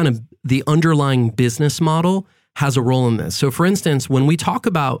the kind of the underlying business model has a role in this. So for instance, when we talk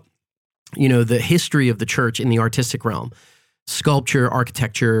about, the history of the church in the artistic realm, sculpture,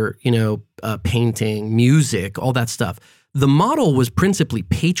 architecture, painting, music, all that stuff, the model was principally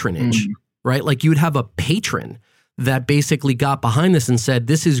patronage, right? Like you would have a patron that basically got behind this and said,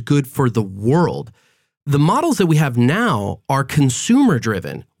 this is good for the world. The models that we have now are consumer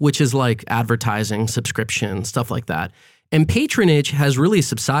driven, which is like advertising, subscription, stuff like that. And patronage has really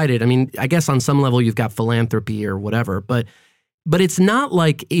subsided. I mean, I guess on some level you've got philanthropy or whatever, but it's not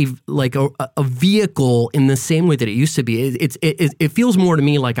like a vehicle in the same way that it used to be. It feels more to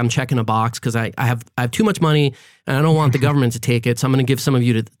me like I'm checking a box because I have too much money and I don't want the government to take it, so I'm going to give some of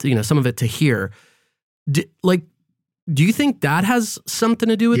you to some of it to here. Do you think that has something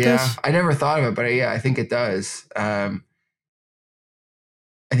to do with this? Yeah, I never thought of it, but I think it does. I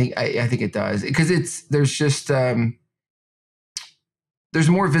think it does because there's just there's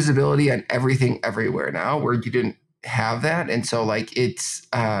more visibility on everything everywhere now where you didn't have that, and so like it's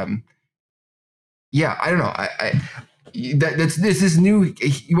I don't know. This is new.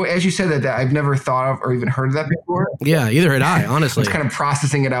 As you said that I've never thought of or even heard of that before. Yeah, either had I, honestly. I was kind of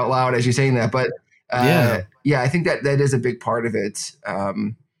processing it out loud as you're saying that, but I think that is a big part of it.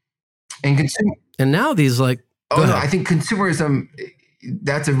 And now these I think consumerism,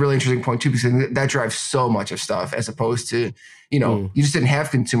 that's a really interesting point too, because that drives so much of stuff as opposed to, you just didn't have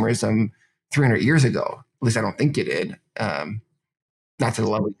consumerism 300 years ago. At least I don't think you did. Not to the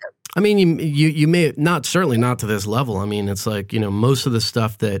level yet. I mean, you may not, certainly not to this level. I mean, it's like, most of the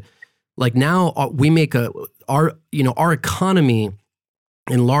stuff that like now we make our economy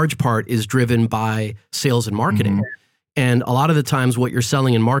in large part is driven by sales and marketing. Mm-hmm. And a lot of the times what you're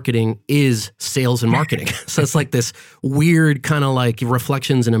selling in marketing is sales and marketing. So it's like this weird kind of like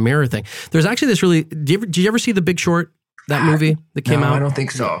reflections in a mirror thing. There's actually this really, did you ever see The Big Short, that movie that came out? I don't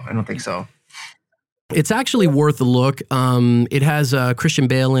think so. It's actually worth a look. It has Christian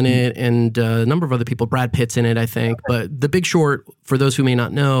Bale in it and a number of other people. Brad Pitt's in it, I think. But The Big Short, for those who may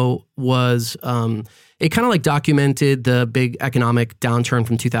not know, was it kind of like documented the big economic downturn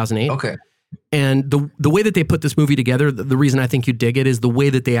from 2008. Okay. And the way that they put this movie together, the reason I think you dig it is the way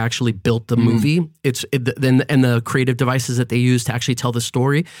that they actually built the movie. And the creative devices that they use to actually tell the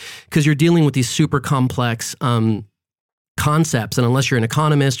story, because you're dealing with these super complex concepts, and unless you're an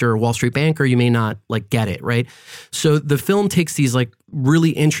economist or a Wall Street banker, you may not like get it, right? So the film takes these like really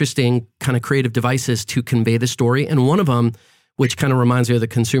interesting kind of creative devices to convey the story, and one of them, which kind of reminds me of the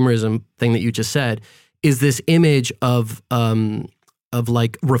consumerism thing that you just said, is this image of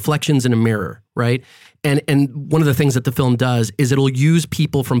like reflections in a mirror, right? And one of the things that the film does is it'll use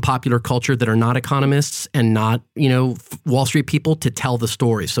people from popular culture that are not economists and not, Wall Street people to tell the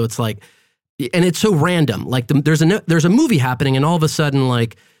story. So it's like, and it's so random. Like there's a movie happening, and all of a sudden,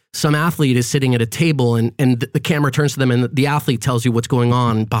 like some athlete is sitting at a table, and the camera turns to them, and the athlete tells you what's going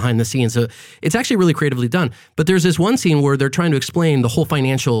on behind the scenes. So it's actually really creatively done. But there's this one scene where they're trying to explain the whole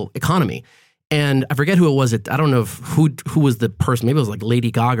financial economy. And I forget who it was. I don't know who was the person. Maybe it was like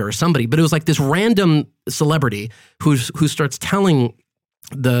Lady Gaga or somebody. But it was like this random celebrity who starts telling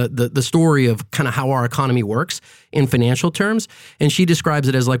the story of kind of how our economy works in financial terms. And she describes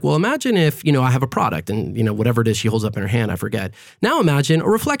it as like, well, imagine if, I have a product and, whatever it is she holds up in her hand, I forget. Now imagine a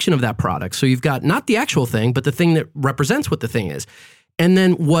reflection of that product. So you've got not the actual thing, but the thing that represents what the thing is. And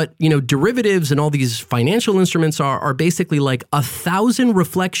then what, derivatives and all these financial instruments are basically like 1,000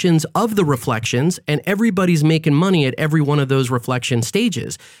 reflections of the reflections, and everybody's making money at every one of those reflection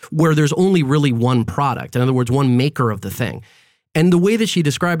stages where there's only really one product. In other words, one maker of the thing. And the way that she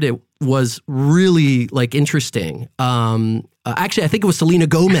described it was really like interesting. Actually, I think it was Selena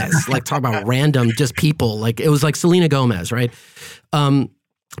Gomez, like talk about random just people. Like it was like Selena Gomez, right?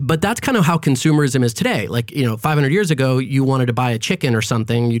 But that's kind of how consumerism is today. Like, 500 years ago, you wanted to buy a chicken or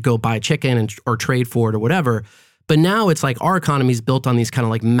something, you'd go buy a chicken or trade for it or whatever. But now it's like our economy is built on these kind of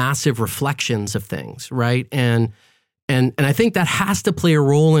like massive reflections of things, right? And I think that has to play a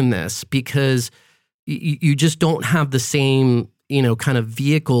role in this because you just don't have the same, kind of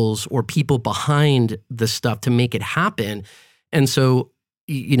vehicles or people behind the stuff to make it happen. And so,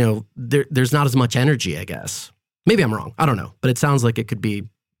 there's not as much energy, I guess. Maybe I'm wrong. I don't know. But it sounds like it could be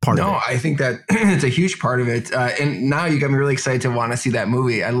part of it. No, I think that it's a huge part of it. And now you got me really excited to want to see that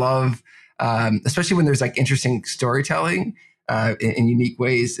movie. I love, especially when there's like interesting storytelling in unique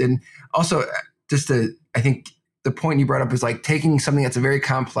ways. And also I think the point you brought up is like taking something that's very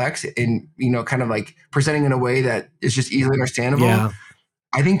complex and, kind of like presenting in a way that is just easily understandable. Yeah.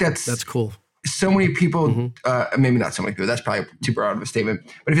 I think that's cool. So many people, maybe not so many people, that's probably too broad of a statement,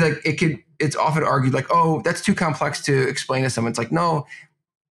 but I feel like it's often argued like, oh, that's too complex to explain to someone. It's like, no,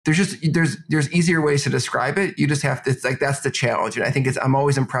 there's easier ways to describe it. You just have to, it's like, that's the challenge. And I think I'm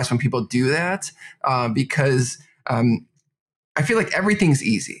always impressed when people do that because I feel like everything's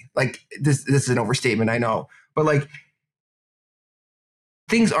easy. Like this is an overstatement, I know, but like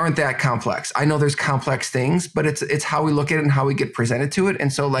things aren't that complex. I know there's complex things, but it's how we look at it and how we get presented to it.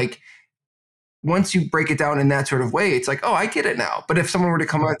 And so like, once you break it down in that sort of way, it's like, oh, I get it now. But if someone were to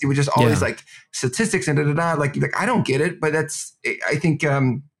come at you with just all these like statistics and like I don't get it. But I think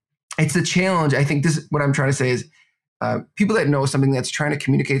it's a challenge. I think this is what I'm trying to say is people that know something that's trying to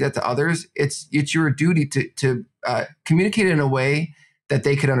communicate that to others, it's your duty to communicate it in a way that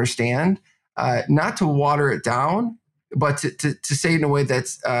they could understand, not to water it down, but to say it in a way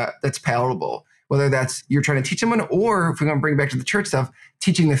that's palatable. Whether that's you're trying to teach someone, or if we're going to bring it back to the church stuff,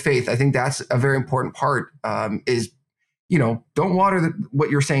 teaching the faith. I think that's a very important part. Is don't water what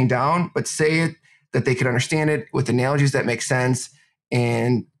you're saying down, but say it that they can understand it with analogies that make sense.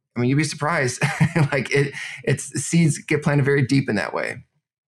 And I mean, you'd be surprised. Like it's seeds get planted very deep in that way.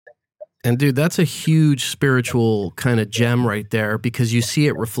 And dude, that's a huge spiritual kind of gem right there because you see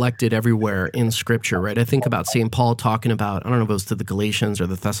it reflected everywhere in scripture, right? I think about St. Paul talking about, I don't know if it was to the Galatians or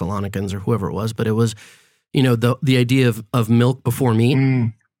the Thessalonians or whoever it was, but it was, the idea of milk before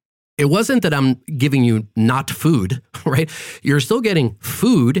meat. It wasn't that I'm giving you not food, right? You're still getting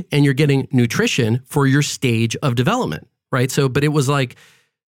food and you're getting nutrition for your stage of development, right? So, but it was like,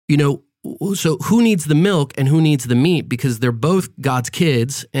 so who needs the milk and who needs the meat? Because they're both God's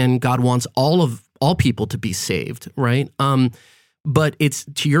kids and God wants all people to be saved, right? But it's,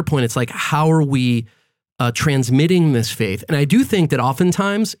 to your point, it's like, how are we transmitting this faith? And I do think that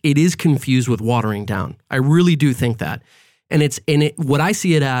oftentimes it is confused with watering down. I really do think that. And what I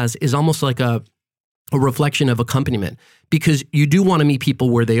see it as is almost like a reflection of accompaniment, because you do want to meet people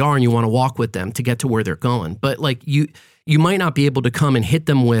where they are and you want to walk with them to get to where they're going. But like you might not be able to come and hit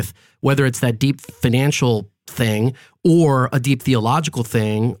them with whether it's that deep financial thing or a deep theological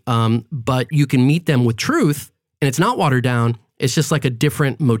thing, but you can meet them with truth and it's not watered down. It's just like a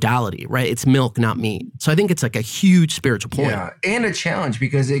different modality, right? It's milk, not meat. So I think it's like a huge spiritual point. Yeah, and a challenge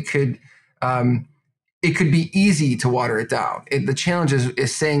because it could be easy to water it down. The challenge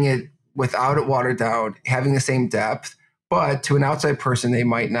is saying it without it watered down, having the same depth, but to an outside person, they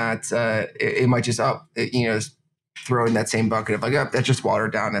might not, it might just throw in that same bucket of like, oh, that's just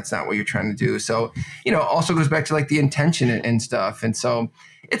watered down. That's not what you're trying to do. So, also goes back to like the intention and stuff. And so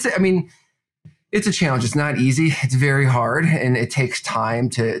it's a challenge. It's not easy. It's very hard and it takes time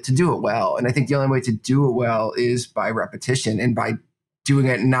to do it well. And I think the only way to do it well is by repetition and by doing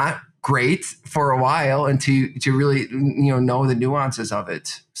it not great for a while and to really, know the nuances of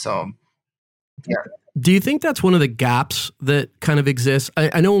it. So, yeah. Do you think that's one of the gaps that kind of exists?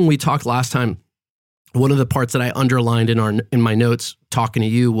 I know when we talked last time, one of the parts that I underlined in my notes talking to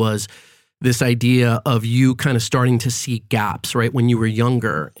you was this idea of you kind of starting to see gaps, right? When you were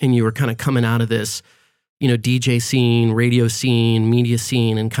younger and you were kind of coming out of this, DJ scene, radio scene, media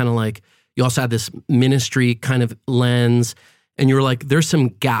scene, and kind of like you also had this ministry kind of lens, and you were like, there's some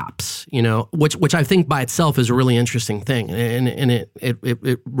gaps, which I think by itself is a really interesting thing, and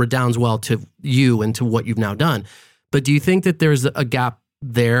it redounds well to you and to what you've now done. But do you think that there's a gap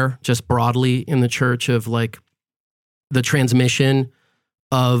there just broadly in the church of like the transmission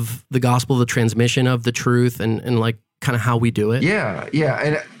of the gospel, the transmission of the truth and like kind of how we do it? Yeah.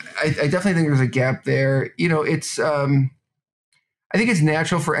 And I definitely think there's a gap there. It's, I think it's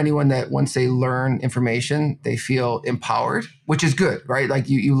natural for anyone that once they learn information, they feel empowered, which is good, right? Like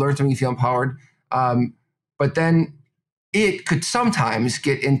you learn something, you feel empowered. But then it could sometimes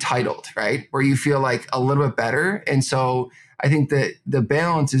get entitled, right? Where you feel like a little bit better. And so I think that the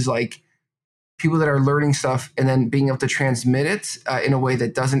balance is like people that are learning stuff and then being able to transmit it in a way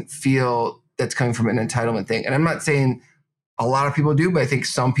that doesn't feel that's coming from an entitlement thing. And I'm not saying a lot of people do, but I think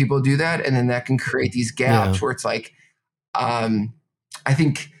some people do that. And then that can create these gaps where it's like, I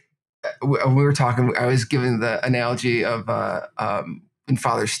think when we were talking, I was given the analogy of in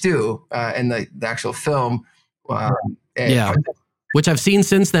Father Stu in the actual film. Which I've seen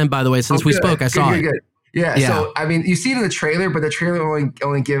since then, by the way, since we spoke, I saw it. Good. Yeah. So, I mean, you see it in the trailer, but the trailer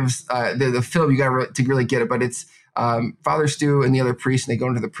only gives the film, you got to really get it. But it's Father Stu and the other priest, and they go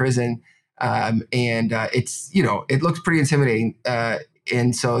into the prison. It's, it looks pretty intimidating.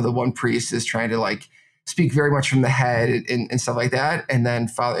 And so the one priest is trying to like speak very much from the head and stuff like that. And then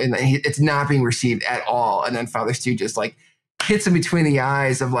it's not being received at all. And then Father Stu just like hits him between the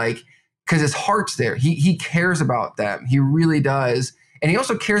eyes of like, because his heart's there. He cares about them. He really does. And he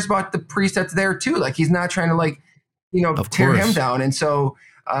also cares about the priest that's there too. Like he's not trying to like, tear him down. And so,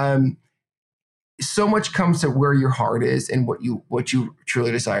 so much comes to where your heart is and what you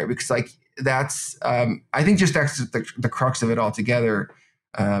truly desire, because like that's I think just that's the crux of it all together.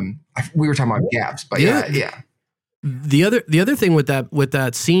 We were talking about gaps, but yeah. The other thing with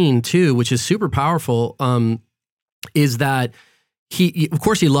that scene too, which is super powerful, is that he of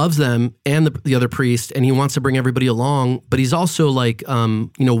course he loves them and the other priest, and he wants to bring everybody along, but he's also like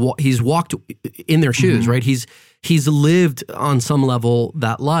he's walked in their shoes, right? He's lived on some level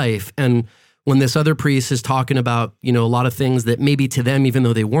that life. And when this other priest is talking about, a lot of things that maybe to them, even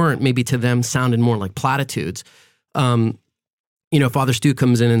though they weren't, maybe to them sounded more like platitudes. Father Stu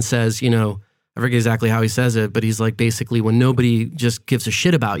comes in and says, I forget exactly how he says it, but he's like, basically, when nobody just gives a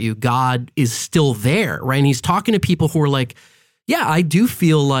shit about you, God is still there, right? And he's talking to people who are like, yeah, I do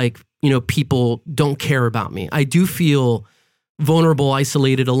feel like, people don't care about me. I do feel vulnerable,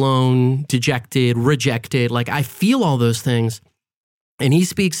 isolated, alone, dejected, rejected. Like I feel all those things. And he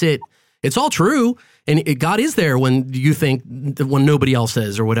speaks it. It's all true. And God is there when you think, when nobody else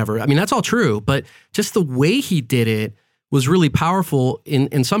is or whatever. I mean, that's all true. But just the way he did it was really powerful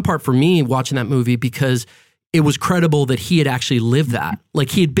in some part for me watching that movie, because it was credible that he had actually lived that. Like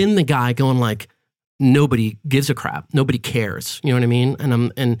he had been the guy going like, nobody gives a crap. Nobody cares. You know what I mean?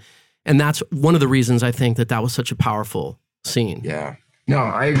 And that's one of the reasons I think that was such a powerful scene. Yeah. No,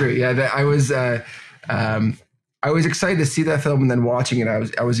 I agree. Yeah. I was excited to see that film, and then watching it,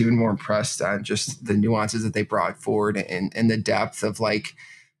 I was even more impressed on just the nuances that they brought forward and the depth of like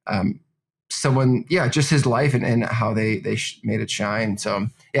someone, just his life and how they made it shine. So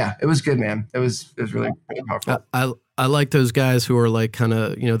yeah, it was good, man. It was really, really powerful. I like those guys who are like kind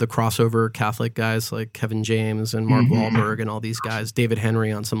of the crossover Catholic guys like Kevin James and Mark Wahlberg and all these guys. David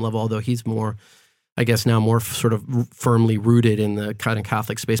Henry on some level, although he's more, I guess now more sort of firmly rooted in the kind of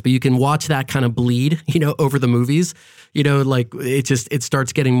Catholic space, but you can watch that kind of bleed, over the movies, like it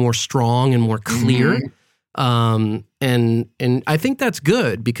starts getting more strong and more clear. And I think that's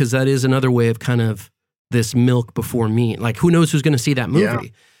good, because that is another way of kind of this milk before meat. Like who knows who's going to see that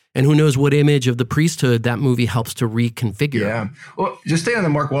movie, and who knows what image of the priesthood that movie helps to reconfigure. Yeah. Well, just stay on the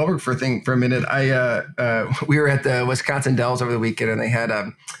Mark Wahlberg for a minute. We were at the Wisconsin Dells over the weekend, and they had,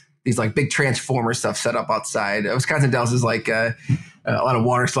 these like big Transformer stuff set up outside. Wisconsin Dells is like a lot of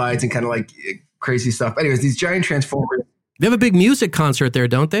water slides and kind of like crazy stuff. Anyways, these giant Transformers. They have a big music concert there,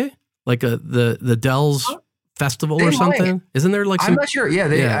 don't they? Like the Dells Festival or something? Might. Isn't there like some? I'm not sure. Yeah,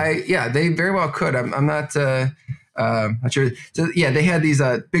 they very well could. I'm not not sure. So yeah, they had these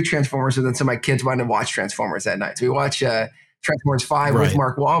big Transformers, and then some of my kids wanted to watch Transformers that night. So we watched Transformers 5 with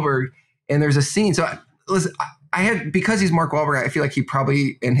Mark Wahlberg, and there's a scene. So listen, because he's Mark Wahlberg, I feel like he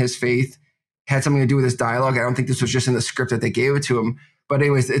probably in his faith had something to do with his dialogue. I don't think this was just in the script that they gave it to him. But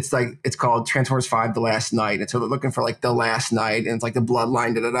anyways, it's called Transformers 5: The Last Night. And so they're looking for like the last night, and it's like the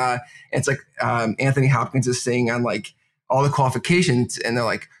bloodline, And it's like Anthony Hopkins is saying on like all the qualifications, and they're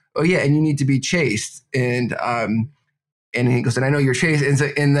like, oh yeah, and you need to be chaste. And he goes, and I know you're chaste. And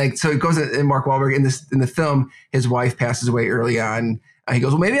so it goes in Mark Wahlberg in the film, his wife passes away early on. He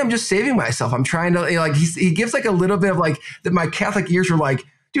goes, well, maybe I'm just saving myself. I'm trying to like, he gives like a little bit of like that. My Catholic ears were like,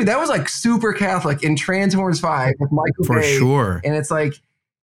 dude, that was like super Catholic in Transformers 5 with Michael for Bay. Sure. And it's like,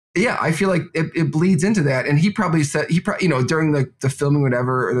 yeah, I feel like it bleeds into that. And he probably said, during the filming,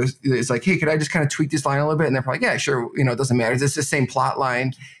 whatever, it's like, hey, could I just kind of tweak this line a little bit? And they're probably like, yeah, sure. It doesn't matter. It's the same plot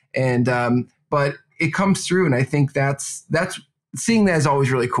line. And, but it comes through. And I think that's seeing that is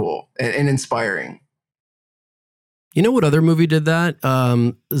always really cool and inspiring. You know what other movie did that?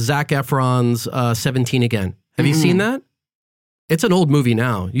 Zac Efron's 17 Again. Have you seen that? It's an old movie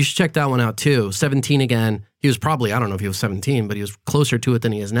now. You should check that one out too. 17 Again. He was probably, I don't know if he was 17, but he was closer to it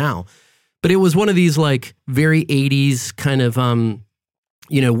than he is now. But it was one of these like very 80s kind of,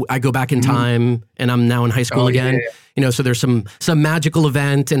 I go back in time and I'm now in high school again. Yeah. So there's some magical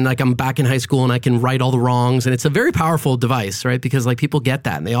event and like I'm back in high school and I can right all the wrongs. And it's a very powerful device, right? Because like people get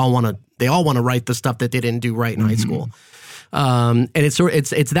that and they all want to right the stuff that they didn't do right in high school. And it's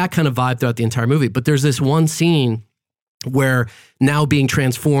that kind of vibe throughout the entire movie. But there's this one scene where now being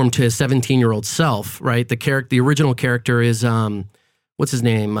transformed to his 17-year-old self, right? The original character is, what's his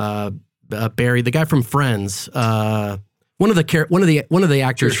name? Barry, the guy from Friends. One of the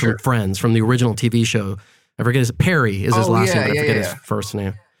actors from Friends, from the original TV show. I forget his Perry is his last name, but I forget his yeah. first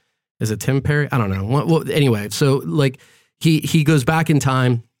name. Is it Tim Perry? I don't know. Well, anyway, so like he goes back in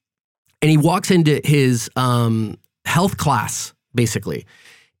time and he walks into his health class, basically.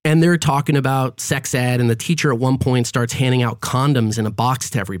 And they're talking about sex ed, and the teacher at one point starts handing out condoms in a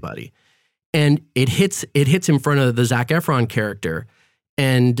box to everybody. And it hits in front of the Zac Efron character.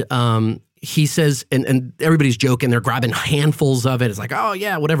 And he says, and everybody's joking, they're grabbing handfuls of it. It's like, oh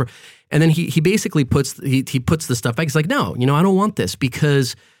yeah, whatever. And then he basically puts the stuff back. He's like, no, I don't want this,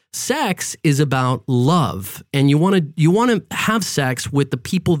 because sex is about love, and you want to have sex with the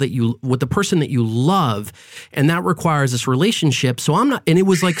person that you love, and that requires this relationship. So I'm not, and it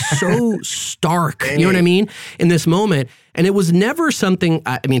was like so stark, you know what I mean, in this moment. And it was never something,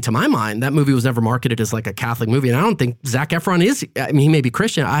 I mean, to my mind, that movie was never marketed as like a Catholic movie. And I don't think Zac Efron is, I mean, he may be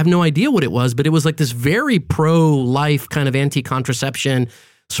Christian. I have no idea what it was, but it was like this very pro-life kind of anti-contraception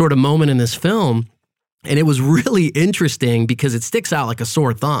sort of moment in this film. And it was really interesting because it sticks out like a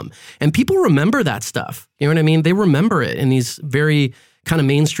sore thumb. And people remember that stuff. You know what I mean? They remember it in these very kind of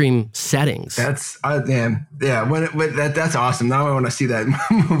mainstream settings. That's, damn. Yeah, that's awesome. Now I want to see that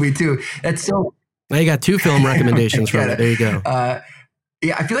movie too. That's so... Now you got 2 film recommendations from it. There you go.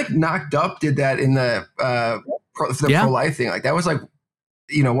 Yeah, I feel like Knocked Up did that in the pro-life thing. Like that was like,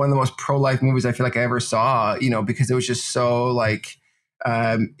 one of the most pro-life movies I feel like I ever saw, because it was just so like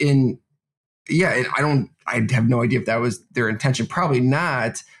I have no idea if that was their intention. Probably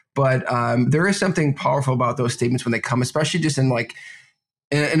not. But there is something powerful about those statements when they come, especially just in like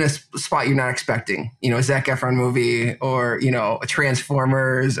in a spot you're not expecting, a Zac Efron movie or, a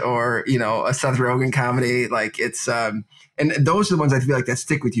Transformers or, a Seth Rogen comedy. Like it's, and those are the ones I feel like that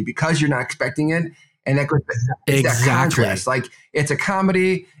stick with you because you're not expecting it. And that goes, exactly. That contrast. Like it's a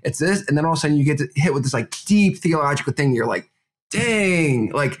comedy, it's this, and then all of a sudden you get to hit with this like deep theological thing. You're like,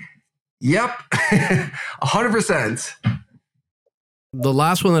 dang, like, yep, 100%. The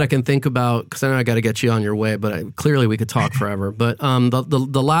last one that I can think about, because I know I got to get you on your way, but clearly we could talk forever. But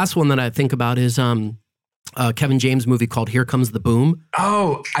the last one that I think about is Kevin James' movie called Here Comes the Boom.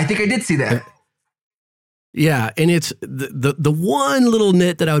 Oh, I think I did see that. Yeah, and it's the one little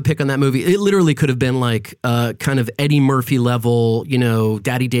nit that I would pick on that movie. It literally could have been like kind of Eddie Murphy level,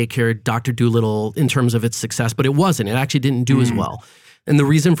 Daddy Daycare, Dr. Dolittle in terms of its success, but it wasn't. It actually didn't do as well. And the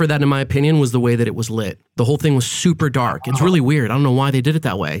reason for that, in my opinion, was the way that it was lit. The whole thing was super dark. It's really weird. I don't know why they did it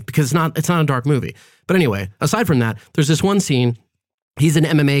that way, because it's not a dark movie. But anyway, aside from that, there's this one scene. He's an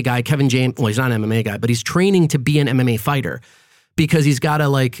MMA guy, Kevin James. Well, he's not an MMA guy, but he's training to be an MMA fighter because he's got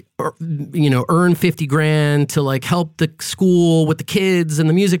to earn 50 grand to like help the school with the kids and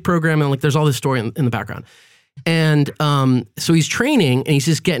the music program. And like, there's all this story in the background. And so he's training and he's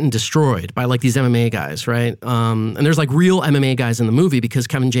just getting destroyed by like these MMA guys, right? And there's like real MMA guys in the movie because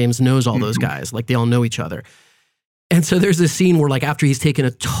Kevin James knows all those guys. Like they all know each other. And so there's this scene where like after he's taken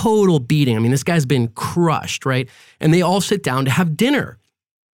a total beating, I mean, this guy's been crushed, right? And they all sit down to have dinner.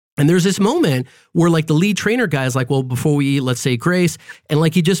 And there's this moment where like the lead trainer guy is like, well, before we eat, let's say grace. And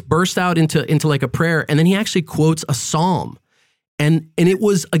like he just bursts out into like a prayer. And then he actually quotes a psalm. And it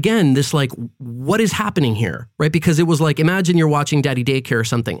was, again, this like, what is happening here, right? Because it was like, imagine you're watching Daddy Daycare or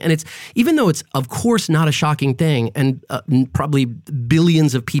something. And it's, even though it's, of course, not a shocking thing, and probably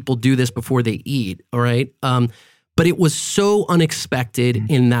billions of people do this before they eat, all right? But it was so unexpected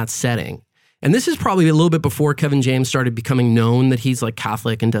in that setting. And this is probably a little bit before Kevin James started becoming known that he's like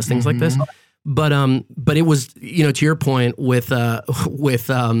Catholic and does things like this. But it was, to your point with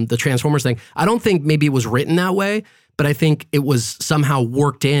the Transformers thing, I don't think maybe it was written that way, but I think it was somehow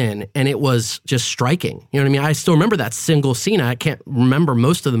worked in and it was just striking. You know what I mean? I still remember that single scene. I can't remember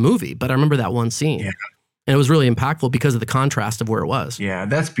most of the movie, but I remember that one scene. Yeah. And it was really impactful because of the contrast of where it was. Yeah,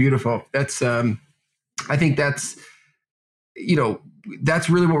 that's beautiful. That's, I think that's, that's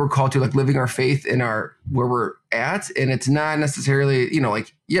really what we're called to, like living our faith in where we're at. And it's not necessarily,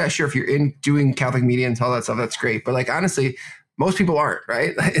 like, yeah, sure, if you're in doing Catholic media and all that stuff, that's great. But like, honestly, most people aren't,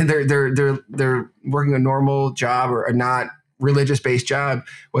 right? They're working a normal job or a not religious based job,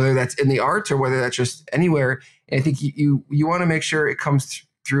 whether that's in the arts or whether that's just anywhere. And I think you want to make sure it comes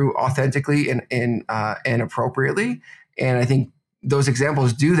through authentically and appropriately. And I think those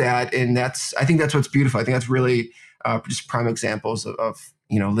examples do that. And I think that's what's beautiful. I think that's really just prime examples of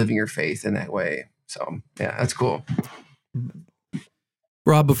living your faith in that way. So yeah, that's cool.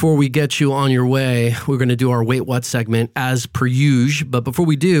 Rob, before we get you on your way, we're going to do our Wait What segment as per usual. But before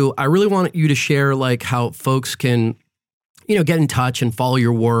we do, I really want you to share like how folks can get in touch and follow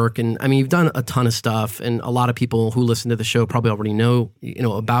your work. And I mean, you've done a ton of stuff, and a lot of people who listen to the show probably already know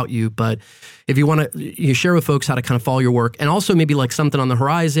about you. But if you want to share with folks how to kind of follow your work, and also maybe like something on the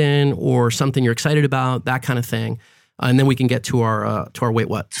horizon or something you're excited about, that kind of thing. And then we can get to our Wait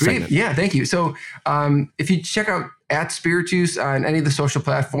What segment. Yeah, thank you. So if you check out @SpiritJuice on any of the social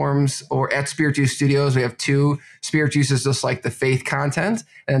platforms, or @SpiritJuice Studios, we have two. Spirit Juice is just like the faith content,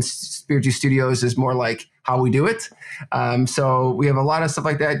 and Spirit Juice Studios is more like how we do it. So we have a lot of stuff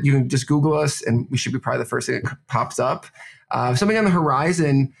like that. You can just Google us, and we should be probably the first thing that pops up. Something on the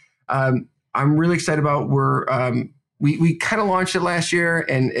horizon, I'm really excited about. We kind of launched it last year,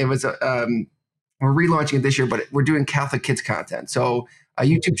 and it was we're relaunching it this year, but we're doing Catholic kids content. So a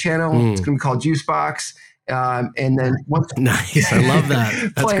YouTube channel, it's going to be called Juicebox. And then nice. I love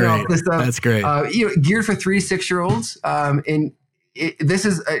that. That's great. That's great. Geared for 3 to 6-year-olds. And this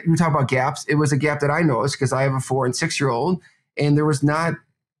is, we talk about gaps. It was a gap that I noticed because I have a 4 and 6-year-old, and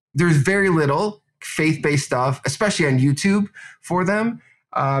there's very little faith-based stuff, especially on YouTube for them.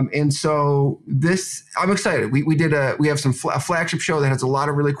 And so I'm excited. We have a flagship show that has a lot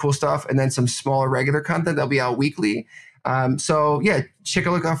of really cool stuff, and then some smaller regular content that'll be out weekly. So yeah, check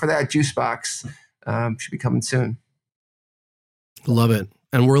a look out for that. Juicebox should be coming soon. Love it.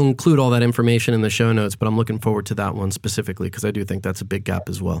 And we'll include all that information in the show notes, but I'm looking forward to that one specifically because I do think that's a big gap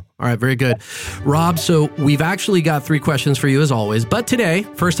as well. All right, very good. Rob, so we've actually got 3 questions for you as always, but today,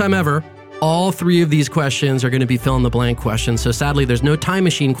 first time ever, all 3 of these questions are going to be fill in the blank questions. So sadly, there's no time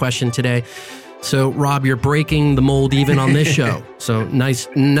machine question today. So Rob, you're breaking the mold even on this show. So nice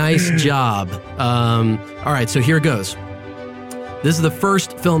job. All right, so here goes. This is the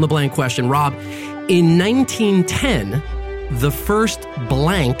first fill in the blank question. Rob, in 1910, the first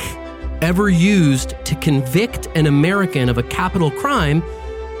blank ever used to convict an American of a capital crime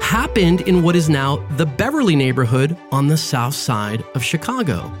happened in what is now the Beverly neighborhood on the south side of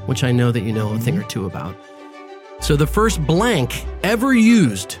Chicago, which I know that you know a thing or two about. So the first blank ever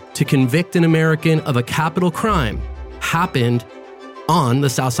used to convict an American of a capital crime happened on the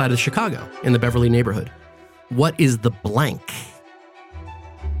south side of Chicago in the Beverly neighborhood. What is the blank?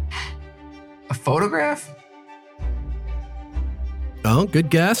 A photograph? Oh, good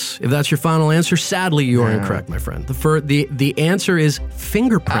guess. If that's your final answer, sadly, you are incorrect, my friend. The answer is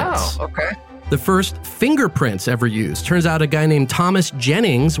fingerprints. Oh, okay. The first fingerprints ever used. Turns out a guy named Thomas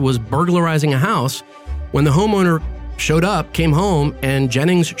Jennings was burglarizing a house when the homeowner showed up, came home, and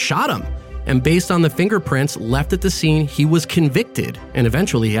Jennings shot him. And based on the fingerprints left at the scene, he was convicted, and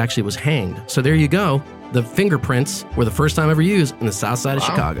eventually he actually was hanged. So there you go. The fingerprints were the first time ever used in the south side of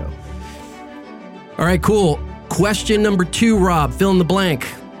Chicago. All right, cool. Question number 2, Rob, fill in the blank.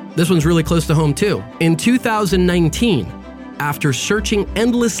 This one's really close to home too. In 2019, after searching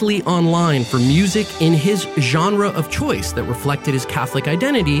endlessly online for music in his genre of choice that reflected his Catholic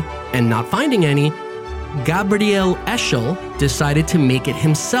identity and not finding any, Gabriel Eshel decided to make it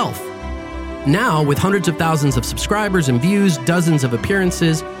himself. Now, with hundreds of thousands of subscribers and views, dozens of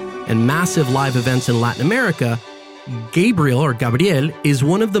appearances, and massive live events in Latin America, Gabriel is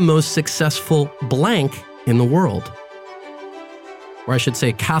one of the most successful blank in the world. Or I should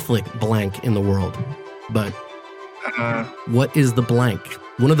say Catholic blank in the world. But what is the blank?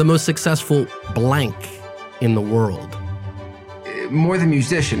 One of the most successful blank in the world. More than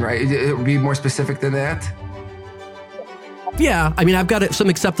musician, right? It would be more specific than that? Yeah, I mean, I've got some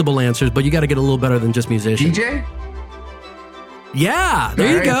acceptable answers, but you got to get a little better than just musician. DJ? Yeah,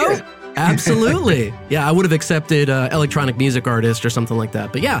 there you go. Good. Absolutely. Yeah, I would have accepted electronic music artist or something like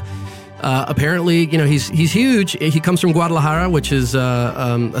that. But yeah, apparently, he's huge. He comes from Guadalajara, which is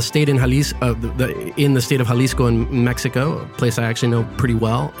a state in Jalisco, in the state of Jalisco in Mexico, a place I actually know pretty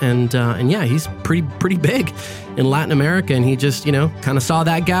well. And yeah, he's pretty big in Latin America. And he just, kind of saw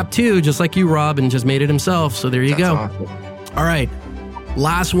that gap too, just like you, Rob, and just made it himself. So there you go. Awesome. All right,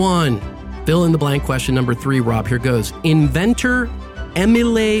 last one. Fill in the blank question number 3, Rob. Here goes. Inventor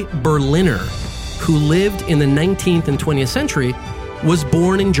Emile Berliner, who lived in the 19th and 20th century, was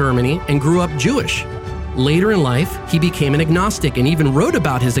born in Germany and grew up Jewish. Later in life, he became an agnostic and even wrote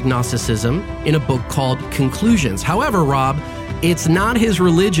about his agnosticism in a book called Conclusions. However, Rob, it's not his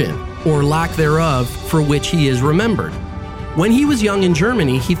religion or lack thereof for which he is remembered. When he was young in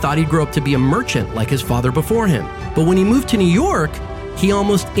Germany, he thought he'd grow up to be a merchant like his father before him. But when he moved to New York, he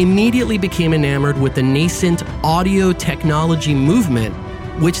almost immediately became enamored with the nascent audio technology movement,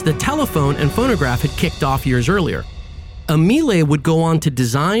 which the telephone and phonograph had kicked off years earlier. Emile would go on to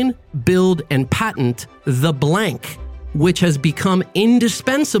design, build, and patent the blank, which has become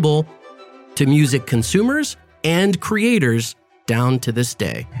indispensable to music consumers and creators down to this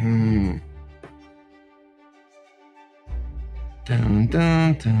day. Dun,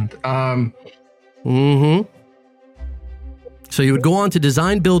 dun, dun. So you would go on to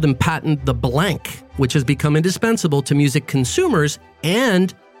design, build, and patent the blank, which has become indispensable to music consumers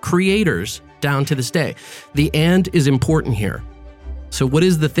and creators down to this day. The and is important here. So what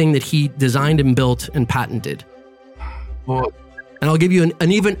is the thing that he designed and built and patented? Well, and I'll give you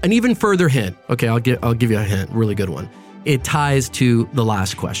an even further hint. Okay, I'll give you a hint, really good one. It ties to the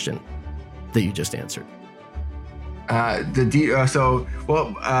last question that you just answered. In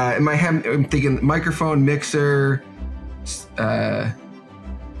my head, I'm thinking microphone, mixer,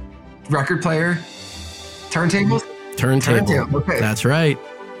 record player, turntables. Turntable. Okay. That's right.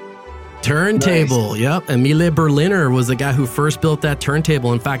 Turntable. Nice. Yep. Emile Berliner was the guy who first built that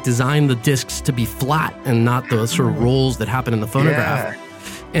turntable. In fact, designed the discs to be flat and not the sort of rolls that happen in the phonograph. Yeah.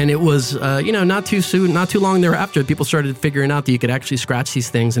 And it was, not too long thereafter, people started figuring out that you could actually scratch these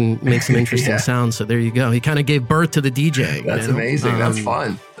things and make some interesting sounds. So there you go. He kind of gave birth to the DJ. That's amazing. That's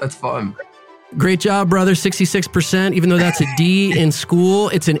fun. Great job, brother. 66%. Even though that's a D in school,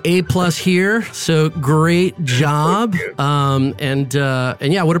 it's an A+ here. So great job. And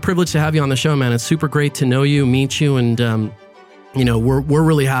what a privilege to have you on the show, man. It's super great to know you, meet you, and we're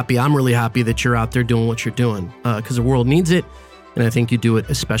really happy. I'm really happy that you're out there doing what you're doing because the world needs it. And I think you do it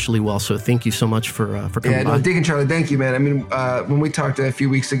especially well. So thank you so much for coming by. Deacon Charlie, thank you, man. I mean, when we talked a few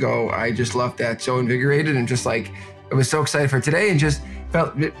weeks ago, I just left that so invigorated and just like, I was so excited for today and just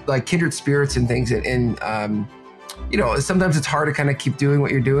felt like kindred spirits and things. And sometimes it's hard to kind of keep doing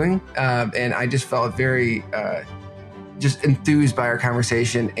what you're doing. And I just felt very just enthused by our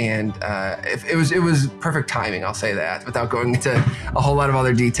conversation. And it was perfect timing, I'll say that, without going into a whole lot of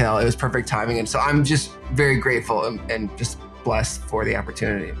other detail. It was perfect timing. And so I'm just very grateful and just blessed for the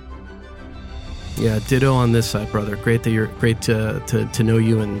opportunity. Yeah, ditto on this side, brother. Great to know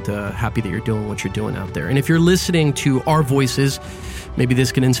you, and happy that you're doing what you're doing out there. And if you're listening to our voices, maybe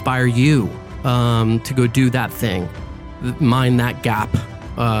this can inspire you to go do that thing, mine that gap,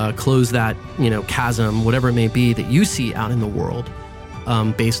 close that chasm, whatever it may be that you see out in the world,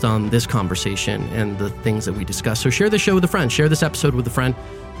 based on this conversation and the things that we discuss. So share the show with a friend. Share this episode with a friend.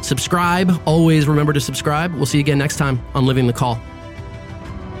 Subscribe. Always remember to subscribe. We'll see you again next time on Living the Call.